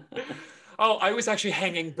 Oh, I was actually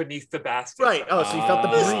hanging beneath the basket. Right. Oh, so you felt the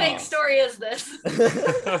breeze. Whose fake story is this?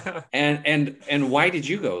 and why did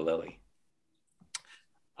you go, Lily?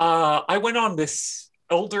 I went on this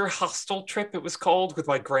elder hostel trip, it was called, with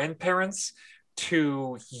my grandparents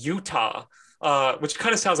to Utah, which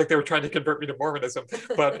kind of sounds like they were trying to convert me to Mormonism.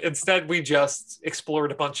 But instead, we just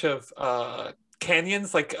explored a bunch of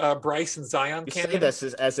canyons, like Bryce and Zion You Canyon. say this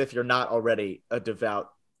as if you're not already a devout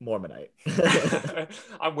Mormonite.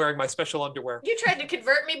 I'm wearing my special underwear. You tried to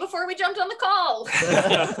convert me before we jumped on the call.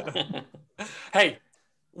 Hey,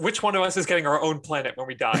 which one of us is getting our own planet when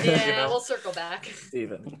we die? Yeah, you know? We'll circle back.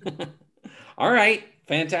 Steven. All right,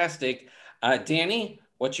 fantastic. Danny,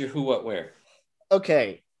 what's your who, what, where?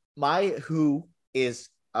 Okay, my who is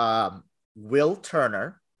Will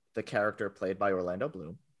Turner, the character played by Orlando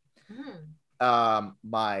Bloom.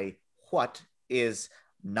 My what is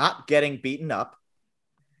not getting beaten up.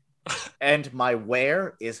 And my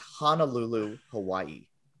where is Honolulu, Hawaii.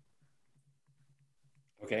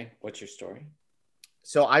 Okay, what's your story?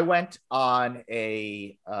 So I went on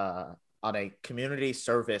a community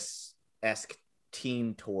service-esque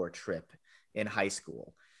teen tour trip in high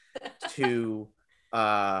school to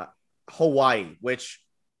Hawaii, which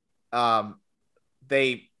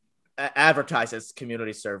they advertise as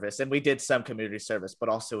community service, and we did some community service, but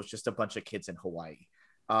also it's just a bunch of kids in Hawaii.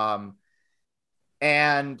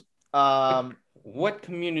 What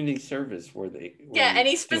community service were they?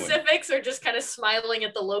 Any specifics or just kind of smiling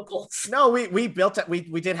at the locals? No, we built it.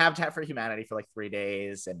 We did Habitat for Humanity for like 3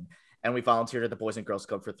 days, and we volunteered at the Boys and Girls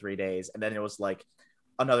Club for 3 days, and then it was like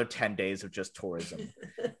another 10 days of just tourism.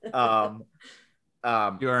 You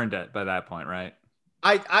earned it by that point, right?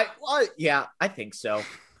 Yeah, I think so.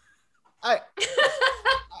 I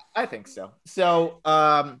think so. So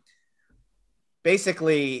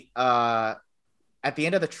basically, at the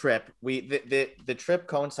end of the trip, the trip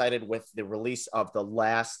coincided with the release of the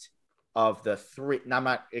last of the three. Now I'm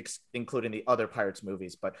not including the other Pirates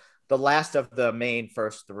movies, but the last of the main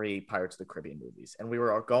first 3 Pirates of the Caribbean movies, and we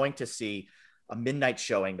were going to see a midnight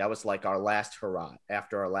showing. That was like our last hurrah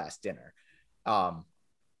after our last dinner.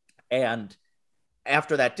 And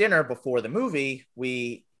after that dinner, before the movie,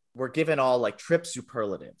 we were given all like trip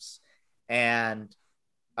superlatives, and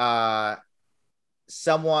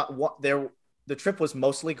the trip was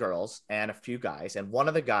mostly girls and a few guys, and one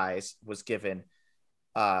of the guys was given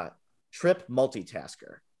trip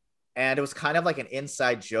multitasker, and it was kind of like an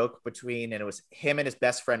inside joke and it was him and his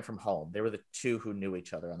best friend from home. They were the 2 who knew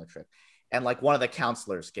each other on the trip, and like one of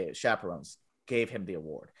the chaperones gave him the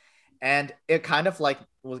award, and it kind of like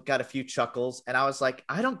got a few chuckles, and I was like,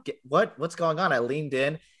 I don't get what's going on. I leaned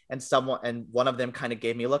in, and one of them kind of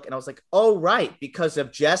gave me a look, and I was like, oh right, because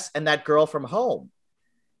of Jess and that girl from home.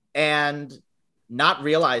 And not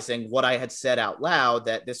realizing what I had said out loud,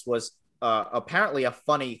 that this was apparently a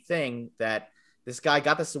funny thing, that this guy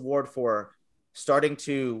got this award for starting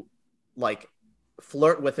to like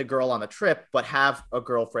flirt with a girl on the trip, but have a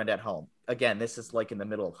girlfriend at home. Again, this is like in the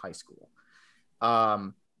middle of high school.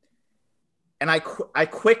 And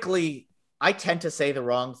I tend to say the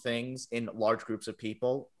wrong things in large groups of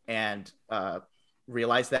people, and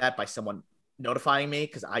realize that by someone notifying me,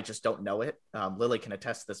 because I just don't know it. Lily can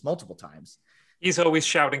attest to this multiple times. He's always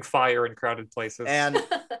shouting fire in crowded places.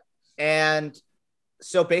 And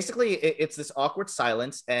so basically it's this awkward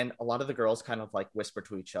silence, and a lot of the girls kind of like whisper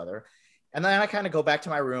to each other. And then I kind of go back to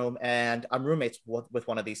my room, and I'm roommates with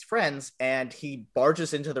one of these friends, and he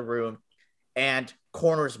barges into the room and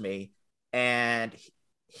corners me. And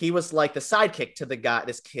he was like the sidekick to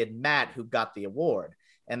this kid, Matt, who got the award.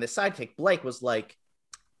 And the sidekick, Blake, was like,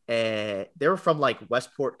 they were from like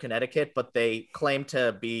Westport, Connecticut, but they claimed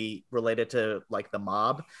to be related to like the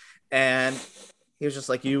mob. And he was just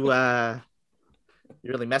like, you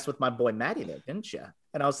really messed with my boy Matty there, didn't you?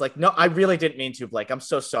 And I was like, no, I really didn't mean to, Blake. I'm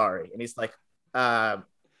so sorry. And he's like,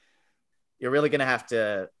 you're really going to have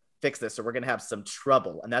to fix this or we're going to have some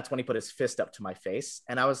trouble. And that's when he put his fist up to my face.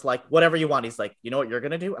 And I was like, whatever you want. He's like, you know what you're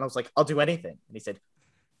going to do? And I was like, I'll do anything. And he said,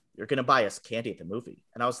 you're going to buy us candy at the movie.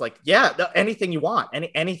 And I was like, yeah, anything you want,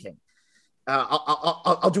 anything.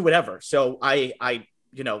 I'll do whatever. So I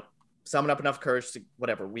summon up enough courage to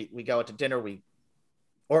whatever. We go out to dinner. We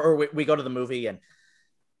go to the movie, and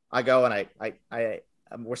I go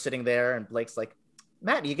and we're sitting there, and Blake's like,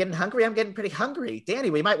 Matt, are you getting hungry? I'm getting pretty hungry. Danny,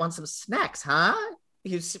 we might want some snacks, huh?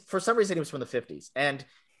 For some reason, he was from the 50s. And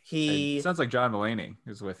it sounds like John Mulaney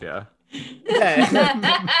is with you.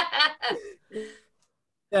 Yeah.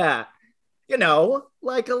 Yeah.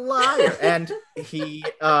 Like a liar. And he,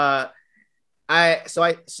 whatever,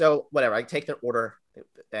 I take their order,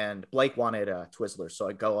 and Blake wanted Twizzlers. So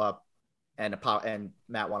I go up, and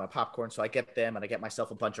Matt wanted popcorn. So I get them, and I get myself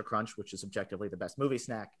a Bunch of Crunch, which is objectively the best movie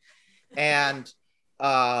snack. And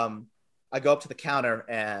I go up to the counter,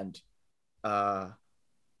 and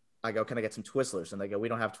I go, can I get some Twizzlers? And they go, we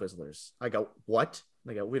don't have Twizzlers. I go, what?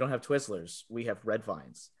 They go, we don't have Twizzlers. We have Red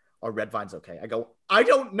Vines. Are Red Vines okay? I go, I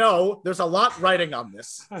don't know. There's a lot writing on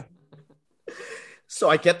this. So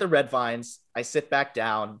I get the Red Vines. I sit back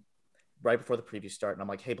down right before the preview start, and I'm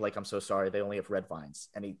like, hey, Blake, I'm so sorry. They only have Red Vines.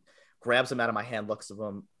 And he grabs them out of my hand, looks at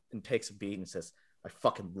them, and takes a beat and says, I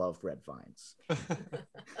fucking love Red Vines.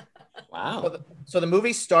 Wow. So the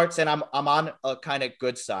movie starts, and I'm on a kind of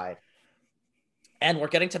good side. And we're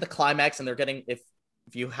getting to the climax, and they're getting, if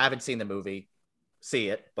you haven't seen the movie, see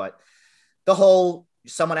it. But the whole,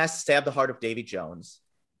 someone has to stab the heart of Davy Jones.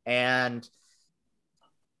 And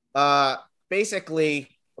basically,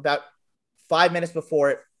 about 5 minutes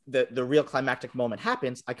before the real climactic moment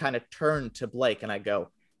happens, I kind of turn to Blake and I go,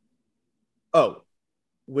 oh,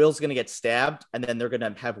 Will's going to get stabbed, and then they're going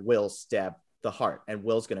to have Will stab the heart, and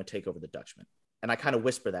Will's going to take over the Dutchman. And I kind of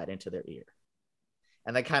whisper that into their ear.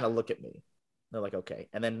 And they kind of look at me. They're like, okay.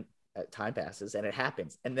 And then time passes, and it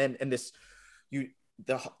happens. And then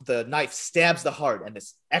the knife stabs the heart, and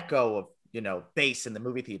this echo of, bass in the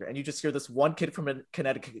movie theater. And you just hear this one kid from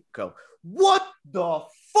Connecticut go, what the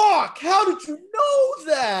fuck? How did you know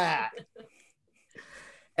that?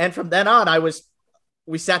 And from then on,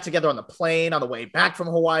 we sat together on the plane on the way back from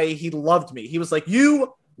Hawaii. He loved me. He was like,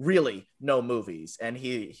 you really know movies. And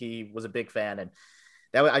he was a big fan. And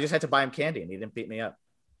I just had to buy him candy, and he didn't beat me up.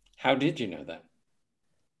 How did you know that?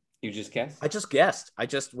 You just guessed? I just guessed. I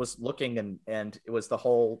just was looking, and it was the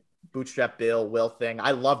whole Bootstrap Bill, Will thing.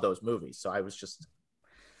 I love those movies. So I was just,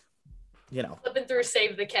 flipping through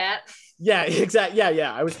Save the Cat. Yeah, exactly.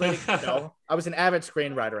 Yeah. I was reading, I was an avid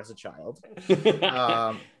screenwriter as a child.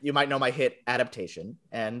 You might know my hit Adaptation.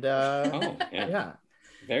 And yeah.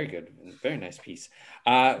 Very good. Very nice piece.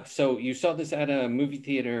 So you saw this at a movie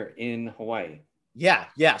theater in Hawaii.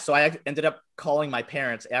 Yeah. So I ended up calling my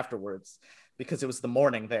parents afterwards because it was the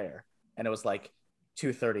morning there, and it was like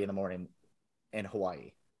 2:30 in the morning in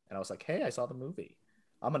Hawaii. And I was like, hey, I saw the movie.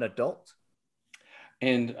 I'm an adult.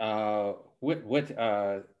 And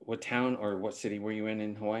what town or what city were you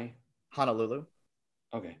in Hawaii? Honolulu.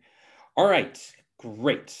 Okay. All right.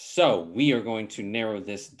 Great. So we are going to narrow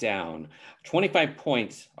this down. 25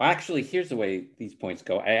 points. Actually, here's the way these points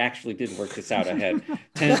go. I actually did work this out ahead.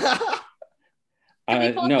 10. Can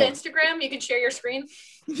you pull up the Instagram? You can share your screen.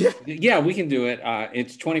 Yeah, we can do it.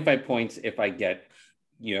 It's 25 points if I get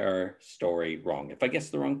your story wrong. If I guess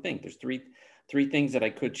the wrong thing, there's three things that I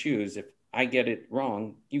could choose. If I get it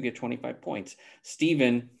wrong, you get 25 points.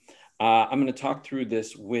 Stephen, I'm going to talk through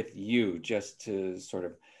this with you just to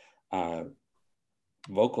sort of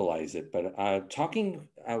vocalize it. But talking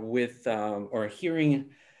with or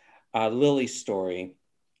hearing Lily's story,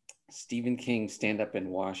 Stephen King Stand Up and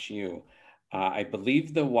Wash You. I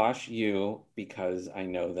believe the Wash U because I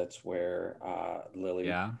know that's where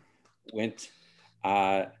Lily went.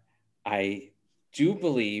 I do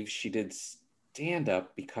believe she did stand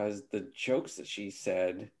up because the jokes that she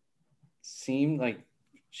said seemed like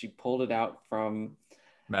she pulled it out from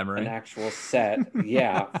memory, an actual set.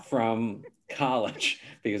 From college,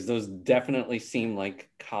 because those definitely seem like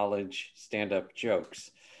college stand-up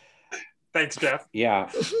jokes. Thanks, Jeff.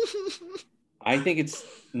 Yeah. I think it's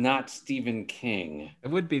not Stephen King. It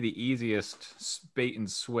would be the easiest bait and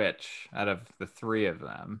switch out of the three of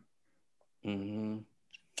them. Hmm.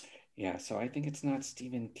 Yeah, so I think it's not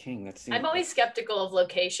Stephen King. I'm always skeptical of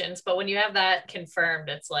locations, but when you have that confirmed,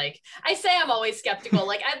 it's like, I say I'm always skeptical.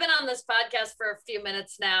 Like, I've been on this podcast for a few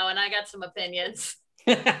minutes now, and I got some opinions.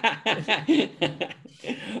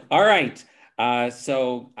 All right.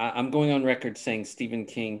 So I'm going on record saying Stephen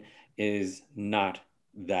King is not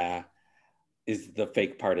the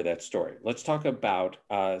fake part of that story. Let's talk about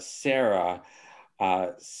Sarah.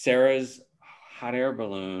 Sarah's hot air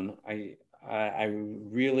balloon. I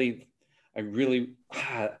really,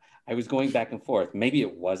 I was going back and forth. Maybe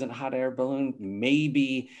it wasn't a hot air balloon.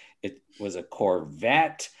 Maybe it was a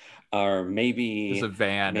Corvette, or maybe It was a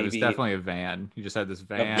van. It was maybe- definitely a van. You just had this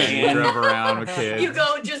van. van. You drove around with kids. You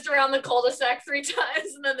go just around the cul-de-sac 3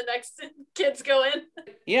 times, and then the next kids go in.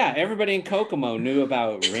 Yeah, everybody in Kokomo knew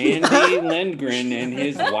about Randy Lindgren and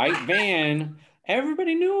his white van.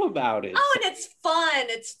 Everybody knew about it. Oh, and it's fun.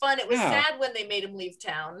 It's fun. It was Yeah. sad when they made him leave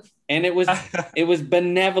town. And it was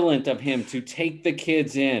benevolent of him to take the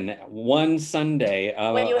kids in one Sunday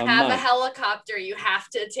When you have a month. helicopter, you have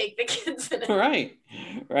to take the kids in it.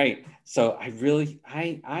 Right. So I really,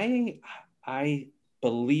 I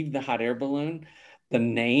believe the hot air balloon. The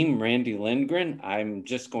name Randy Lindgren, I'm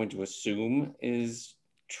just going to assume is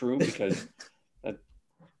true because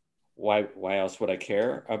why else would I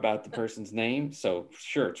care about the person's name? So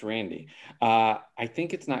sure, it's Randy. I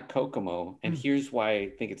think it's not Kokomo, and here's why I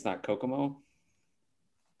think it's not Kokomo.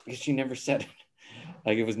 Because she never said it.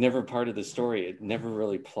 Like, it was never part of the story. It never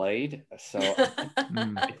really played. So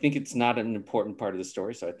I think it's not an important part of the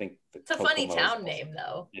story. So I think It's a funny town name,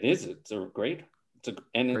 though. It is. It's a great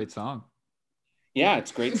song. Yeah,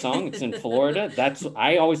 it's a great song. It's in Florida.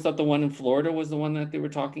 I always thought the one in Florida was the one that they were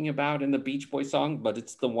talking about in the Beach Boy song, but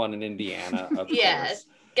it's the one in Indiana. Of Yeah. course.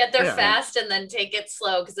 Get there Yeah. fast and then take it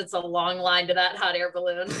slow because it's a long line to that hot air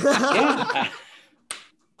balloon.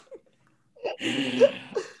 Yeah.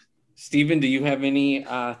 Stephen, do you have any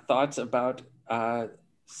thoughts about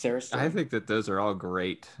Sarah's story? I think that those are all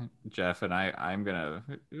great, Jeff, and I'm gonna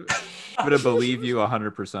believe you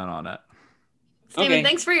 100% on it. Steven, Okay.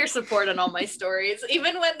 thanks for your support on all my stories.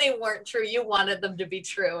 Even when they weren't true, you wanted them to be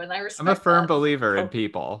true, and I respect I'm a firm that. believer in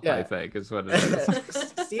people. Yeah. I think is what it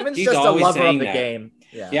is. Steven's He's just a always lover of saying the that. game.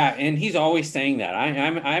 Yeah, and he's always saying that.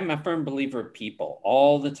 I'm a firm believer of people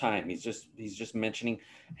all the time. He's just mentioning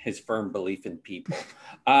his firm belief in people.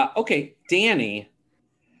 Okay, Danny,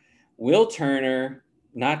 Will Turner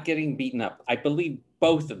not getting beaten up. I believe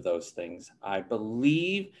both of those things. I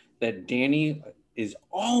believe that Danny is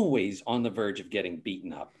always on the verge of getting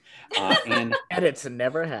beaten up, and And it's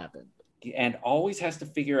never happened. always has to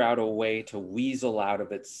figure out a way to weasel out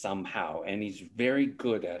of it somehow, and he's very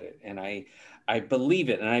good at it. And I believe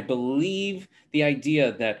it, and I believe the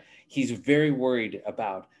idea that he's very worried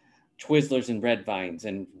about Twizzlers and Red Vines,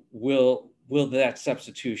 and will that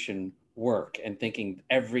substitution work, and thinking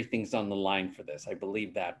everything's on the line for this. I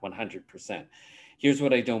believe that 100%. Here's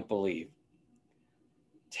what I don't believe.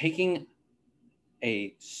 Taking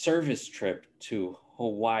a service trip to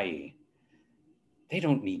Hawaii, they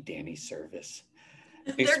don't need Danny's service.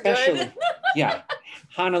 They're good. Yeah,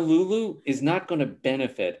 Honolulu is not going to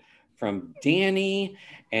benefit from Danny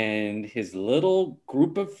and his little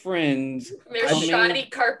group of friends There's coming- shoddy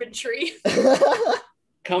carpentry.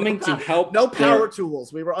 coming to help. No their- power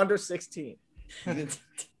tools. We were under 16.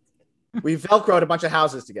 We Velcroed a bunch of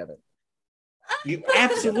houses together. You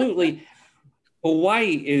absolutely.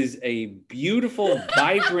 Hawaii is a beautiful,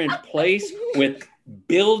 vibrant place with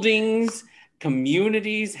buildings,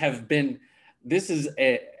 communities have been. This is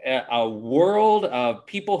a world of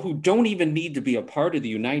people who don't even need to be a part of the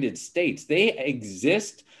United States. They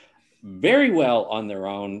exist very well on their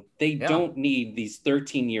own. They don't need these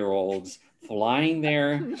 13-year-olds flying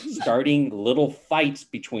there, starting little fights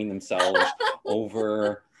between themselves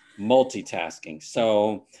over multitasking.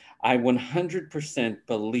 So I 100%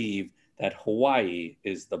 believe that Hawaii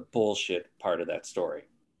is the bullshit part of that story.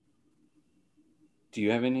 Do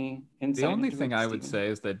you have any insight? The only into thing it, I would Stephen? say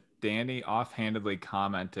is that Danny offhandedly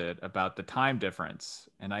commented about the time difference.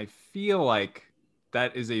 And I feel like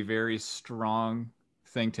that is a very strong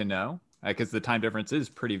thing to know, because the time difference is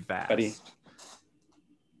pretty vast. But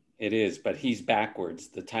it is, but he's backwards.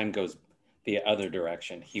 The time goes the other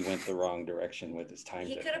direction. He went the wrong direction with his time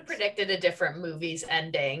He could have difference. predicted a different movie's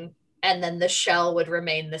ending, and then the shell would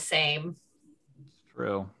remain the same.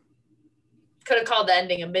 True. Could have called the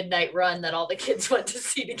ending a midnight run that all the kids went to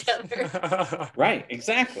see together. Right,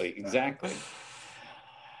 exactly.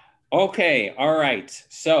 Okay, all right.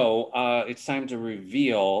 So it's time to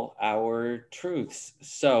reveal our truths.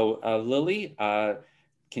 So Lily,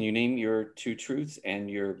 can you name your two truths and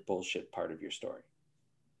your bullshit part of your story?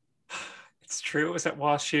 It's true. It was at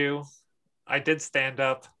WashU. I did stand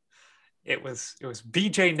up. It was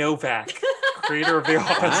BJ Novak, creator of The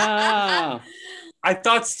Office. Ah, I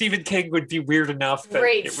thought Stephen King would be weird enough that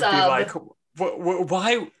Great it would sub. be like,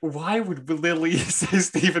 why would Lily say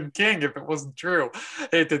Stephen King if it wasn't true?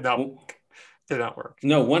 It did not work.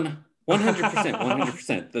 no,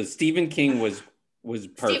 100%. The Stephen King was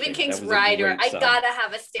perfect. Stephen King's That was a Rider. great I sub. gotta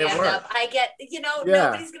have a stand up. worked. I get, Yeah.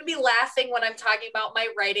 nobody's gonna be laughing when I'm talking about my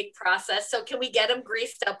writing process. So can we get him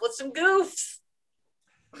greased up with some goofs?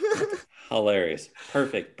 Hilarious.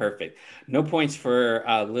 Perfect. No points for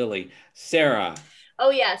Lily. Sarah. Oh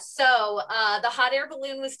yes. So the hot air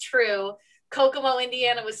balloon was true. Kokomo,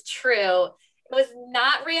 Indiana was true. It was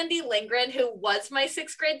not Randy Lindgren, who was my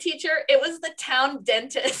 6th grade teacher. It was the town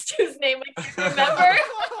dentist whose name I can't remember.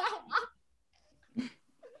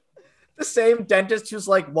 The same dentist who's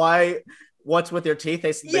like, what's with your teeth?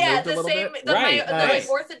 They Yeah, moved a the little same, bit. Right, my right.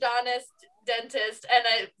 orthodontist dentist, and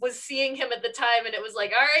I was seeing him at the time, and it was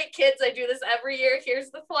like, all right, kids, I do this every year.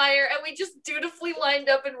 Here's the flyer, and we just dutifully lined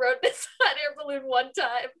up and rode this hot air balloon one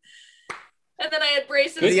time, and then I had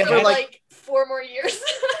braces Did he for ever, like 4 more years.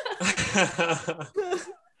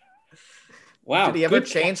 Wow. Did he ever good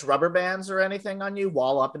change rubber bands or anything on you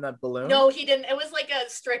while up in that balloon? No, he didn't. It was like a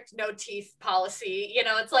strict no teeth policy.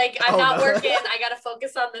 It's like, I'm Oh, not no. working. I got to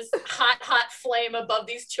focus on this hot flame above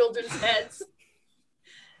these children's heads.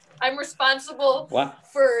 I'm responsible Wow.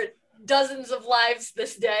 for dozens of lives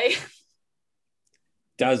this day.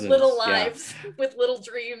 Dozens. Little yeah. lives with little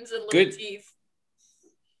dreams and little Good. teeth.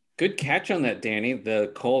 Good catch on that, Danny.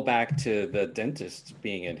 The callback to the dentist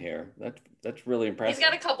being in here. That's really impressive. He's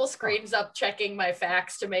got a couple screens up checking my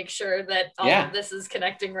facts to make sure that all Yeah. of this is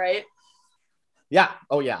connecting right. Yeah.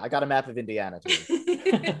 Oh, yeah. I got a map of Indiana,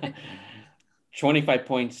 too. 25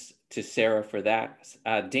 points to Sarah for that.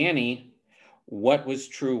 Danny, what was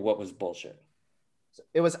true? What was bullshit?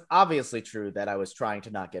 It was obviously true that I was trying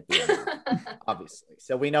to not get beaten up, obviously.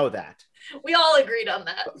 So we know that. We all agreed on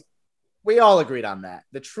that. We all agreed on that.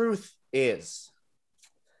 The truth is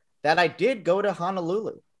that I did go to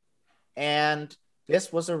Honolulu, and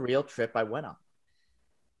this was a real trip I went on.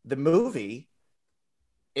 The movie,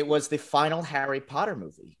 it was the final Harry Potter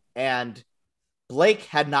movie, and Blake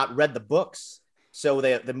had not read the books. So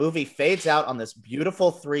the movie fades out on this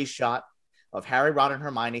beautiful 3-shot of Harry, Ron, and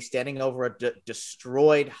Hermione standing over a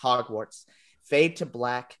destroyed Hogwarts, fade to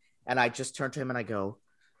black, and I just turn to him and I go,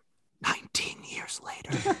 19 years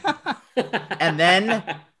later. And then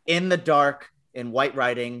in the dark, in white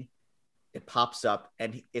writing, it pops up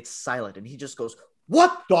and it's silent. And he just goes,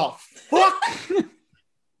 "What the fuck?"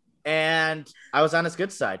 And I was on his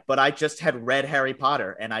good side, but I just had read Harry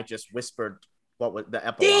Potter and I just whispered what was the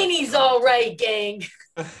epilogue. Danny's all right, gang.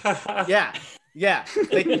 Yeah.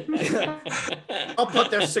 They all put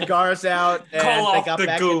their cigars out and Call they off got the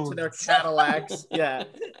back goons. into their Cadillacs. Yeah.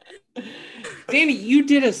 Danny, you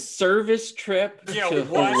did a service trip Yeah, to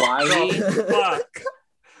what Hawaii. the fuck?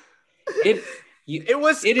 It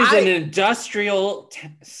is an industrial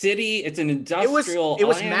city. It's an industrial. It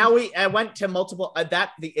was island. Maui. I went to multiple.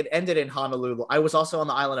 It ended in Honolulu. I was also on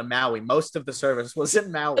the island of Maui. Most of the service was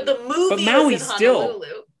in Maui. But the movie Maui was in still-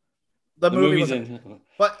 Honolulu. The The movie movie's was in.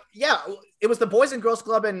 But yeah, it was the Boys and Girls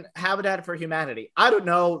Club and Habitat for Humanity. I don't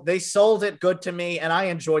know. They sold it good to me, and I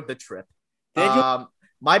enjoyed the trip. Did you?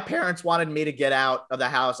 My parents wanted me to get out of the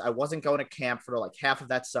house. I wasn't going to camp for like half of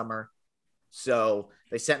that summer, so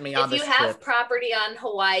they sent me on If this you have trip. property on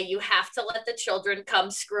Hawaii, you have to let the children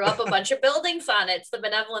come screw up a bunch of buildings on it. It's the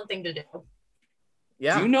benevolent thing to do.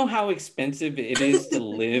 Yeah, Do you know how expensive it is to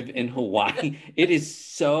live in Hawaii? It is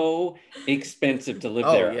so expensive to live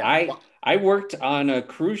there. Yeah. I worked on a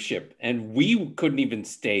cruise ship and we couldn't even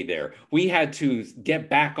stay there. We had to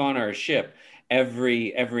get back on our ship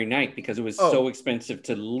every night because it was so expensive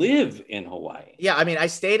to live in Hawaii. Yeah, I mean, I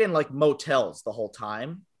stayed in like motels the whole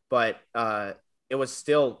time, but it was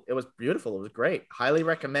beautiful. It was great. Highly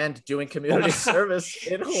recommend doing community service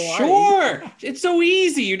in Hawaii. Sure. It's so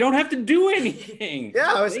easy. You don't have to do anything.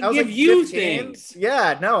 Yeah, I was They like give you 15. things.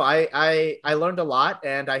 Yeah, no, I learned a lot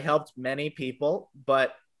and I helped many people,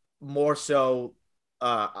 but more so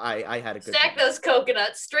I had a good Stack time. those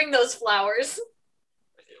coconuts, string those flowers.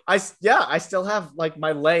 I still have like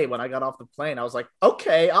my lei when I got off the plane. I was like,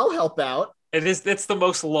 okay, I'll help out. It's the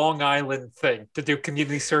most Long Island thing to do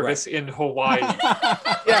community service in Hawaii.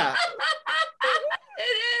 Yeah.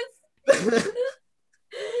 It is.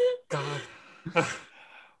 God.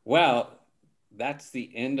 Well, that's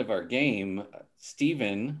the end of our game.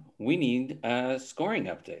 Steven, we need a scoring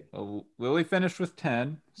update. Well, Lily finished with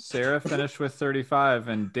 10, Sarah finished with 35,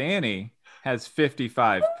 and Danny has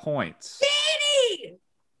 55 points. Danny!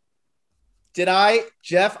 Did I,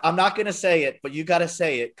 Jeff? I'm not gonna say it, but you gotta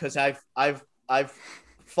say it because I've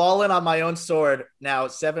fallen on my own sword now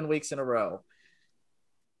 7 weeks in a row.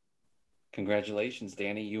 Congratulations,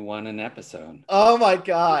 Danny. You won an episode. Oh my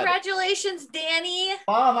God. Congratulations, Danny.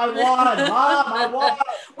 Mom, I won. Mom, I won.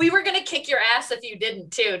 We were going to kick your ass if you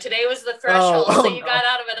didn't, too. Today was the threshold, so you got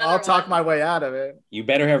out of another I'll talk one. my way out of it. You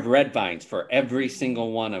better have red vines for every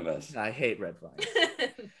single one of us. I hate red vines.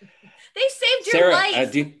 They saved your Sarah,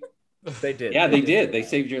 life. They did. Yeah, they did. They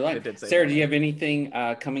saved your life. did save Sarah, my do you life. have anything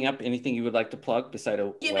coming up? Anything you would like to plug beside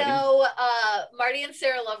a You wedding? know, Marty and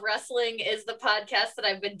Sarah Love Wrestling is the podcast that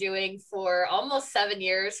I've been doing for almost 7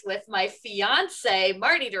 years with my fiance,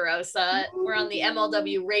 Marty DeRosa. We're on the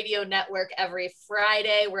MLW Radio Network every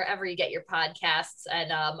Friday, wherever you get your podcasts.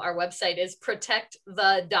 And our website is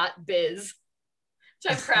protectthe.biz, which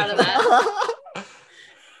I'm proud of that.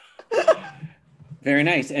 Very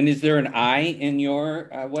nice. And is there an I in your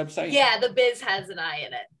website? Yeah, the biz has an I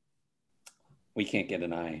in it. We can't get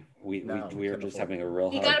an I. We No, we are couldn't just afford having a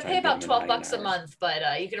real You hard got to time pay about getting an I in $12 a ours. month,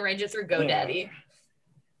 but you can arrange it through GoDaddy.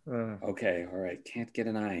 Okay. All right. Can't get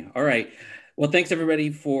an I. All right. Well, thanks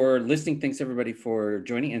everybody for listening. Thanks everybody for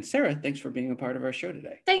joining. And Sarah, thanks for being a part of our show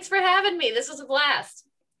today. Thanks for having me. This was a blast.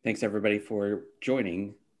 Thanks everybody for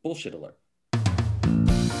joining Bullshit Alert.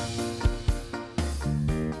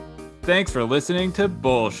 Thanks for listening to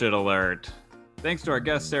Bullshit Alert. Thanks to our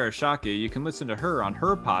guest Sarah Shockey. You can listen to her on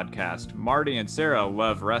her podcast, Marty and Sarah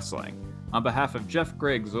Love Wrestling. On behalf of Jeff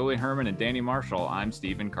Griggs, Lily Herman, and Danny Marshall, I'm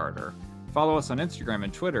Stephen Carter. Follow us on Instagram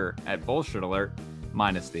and Twitter at Bullshit Alert,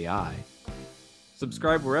 minus the I.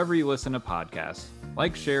 Subscribe wherever you listen to podcasts.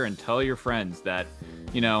 Like, share, and tell your friends that,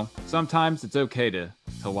 sometimes it's okay to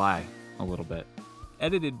lie a little bit.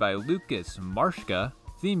 Edited by Lucas Marshka.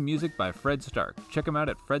 Theme music by Fred Stark. Check him out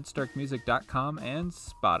at fredstarkmusic.com and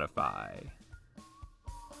Spotify.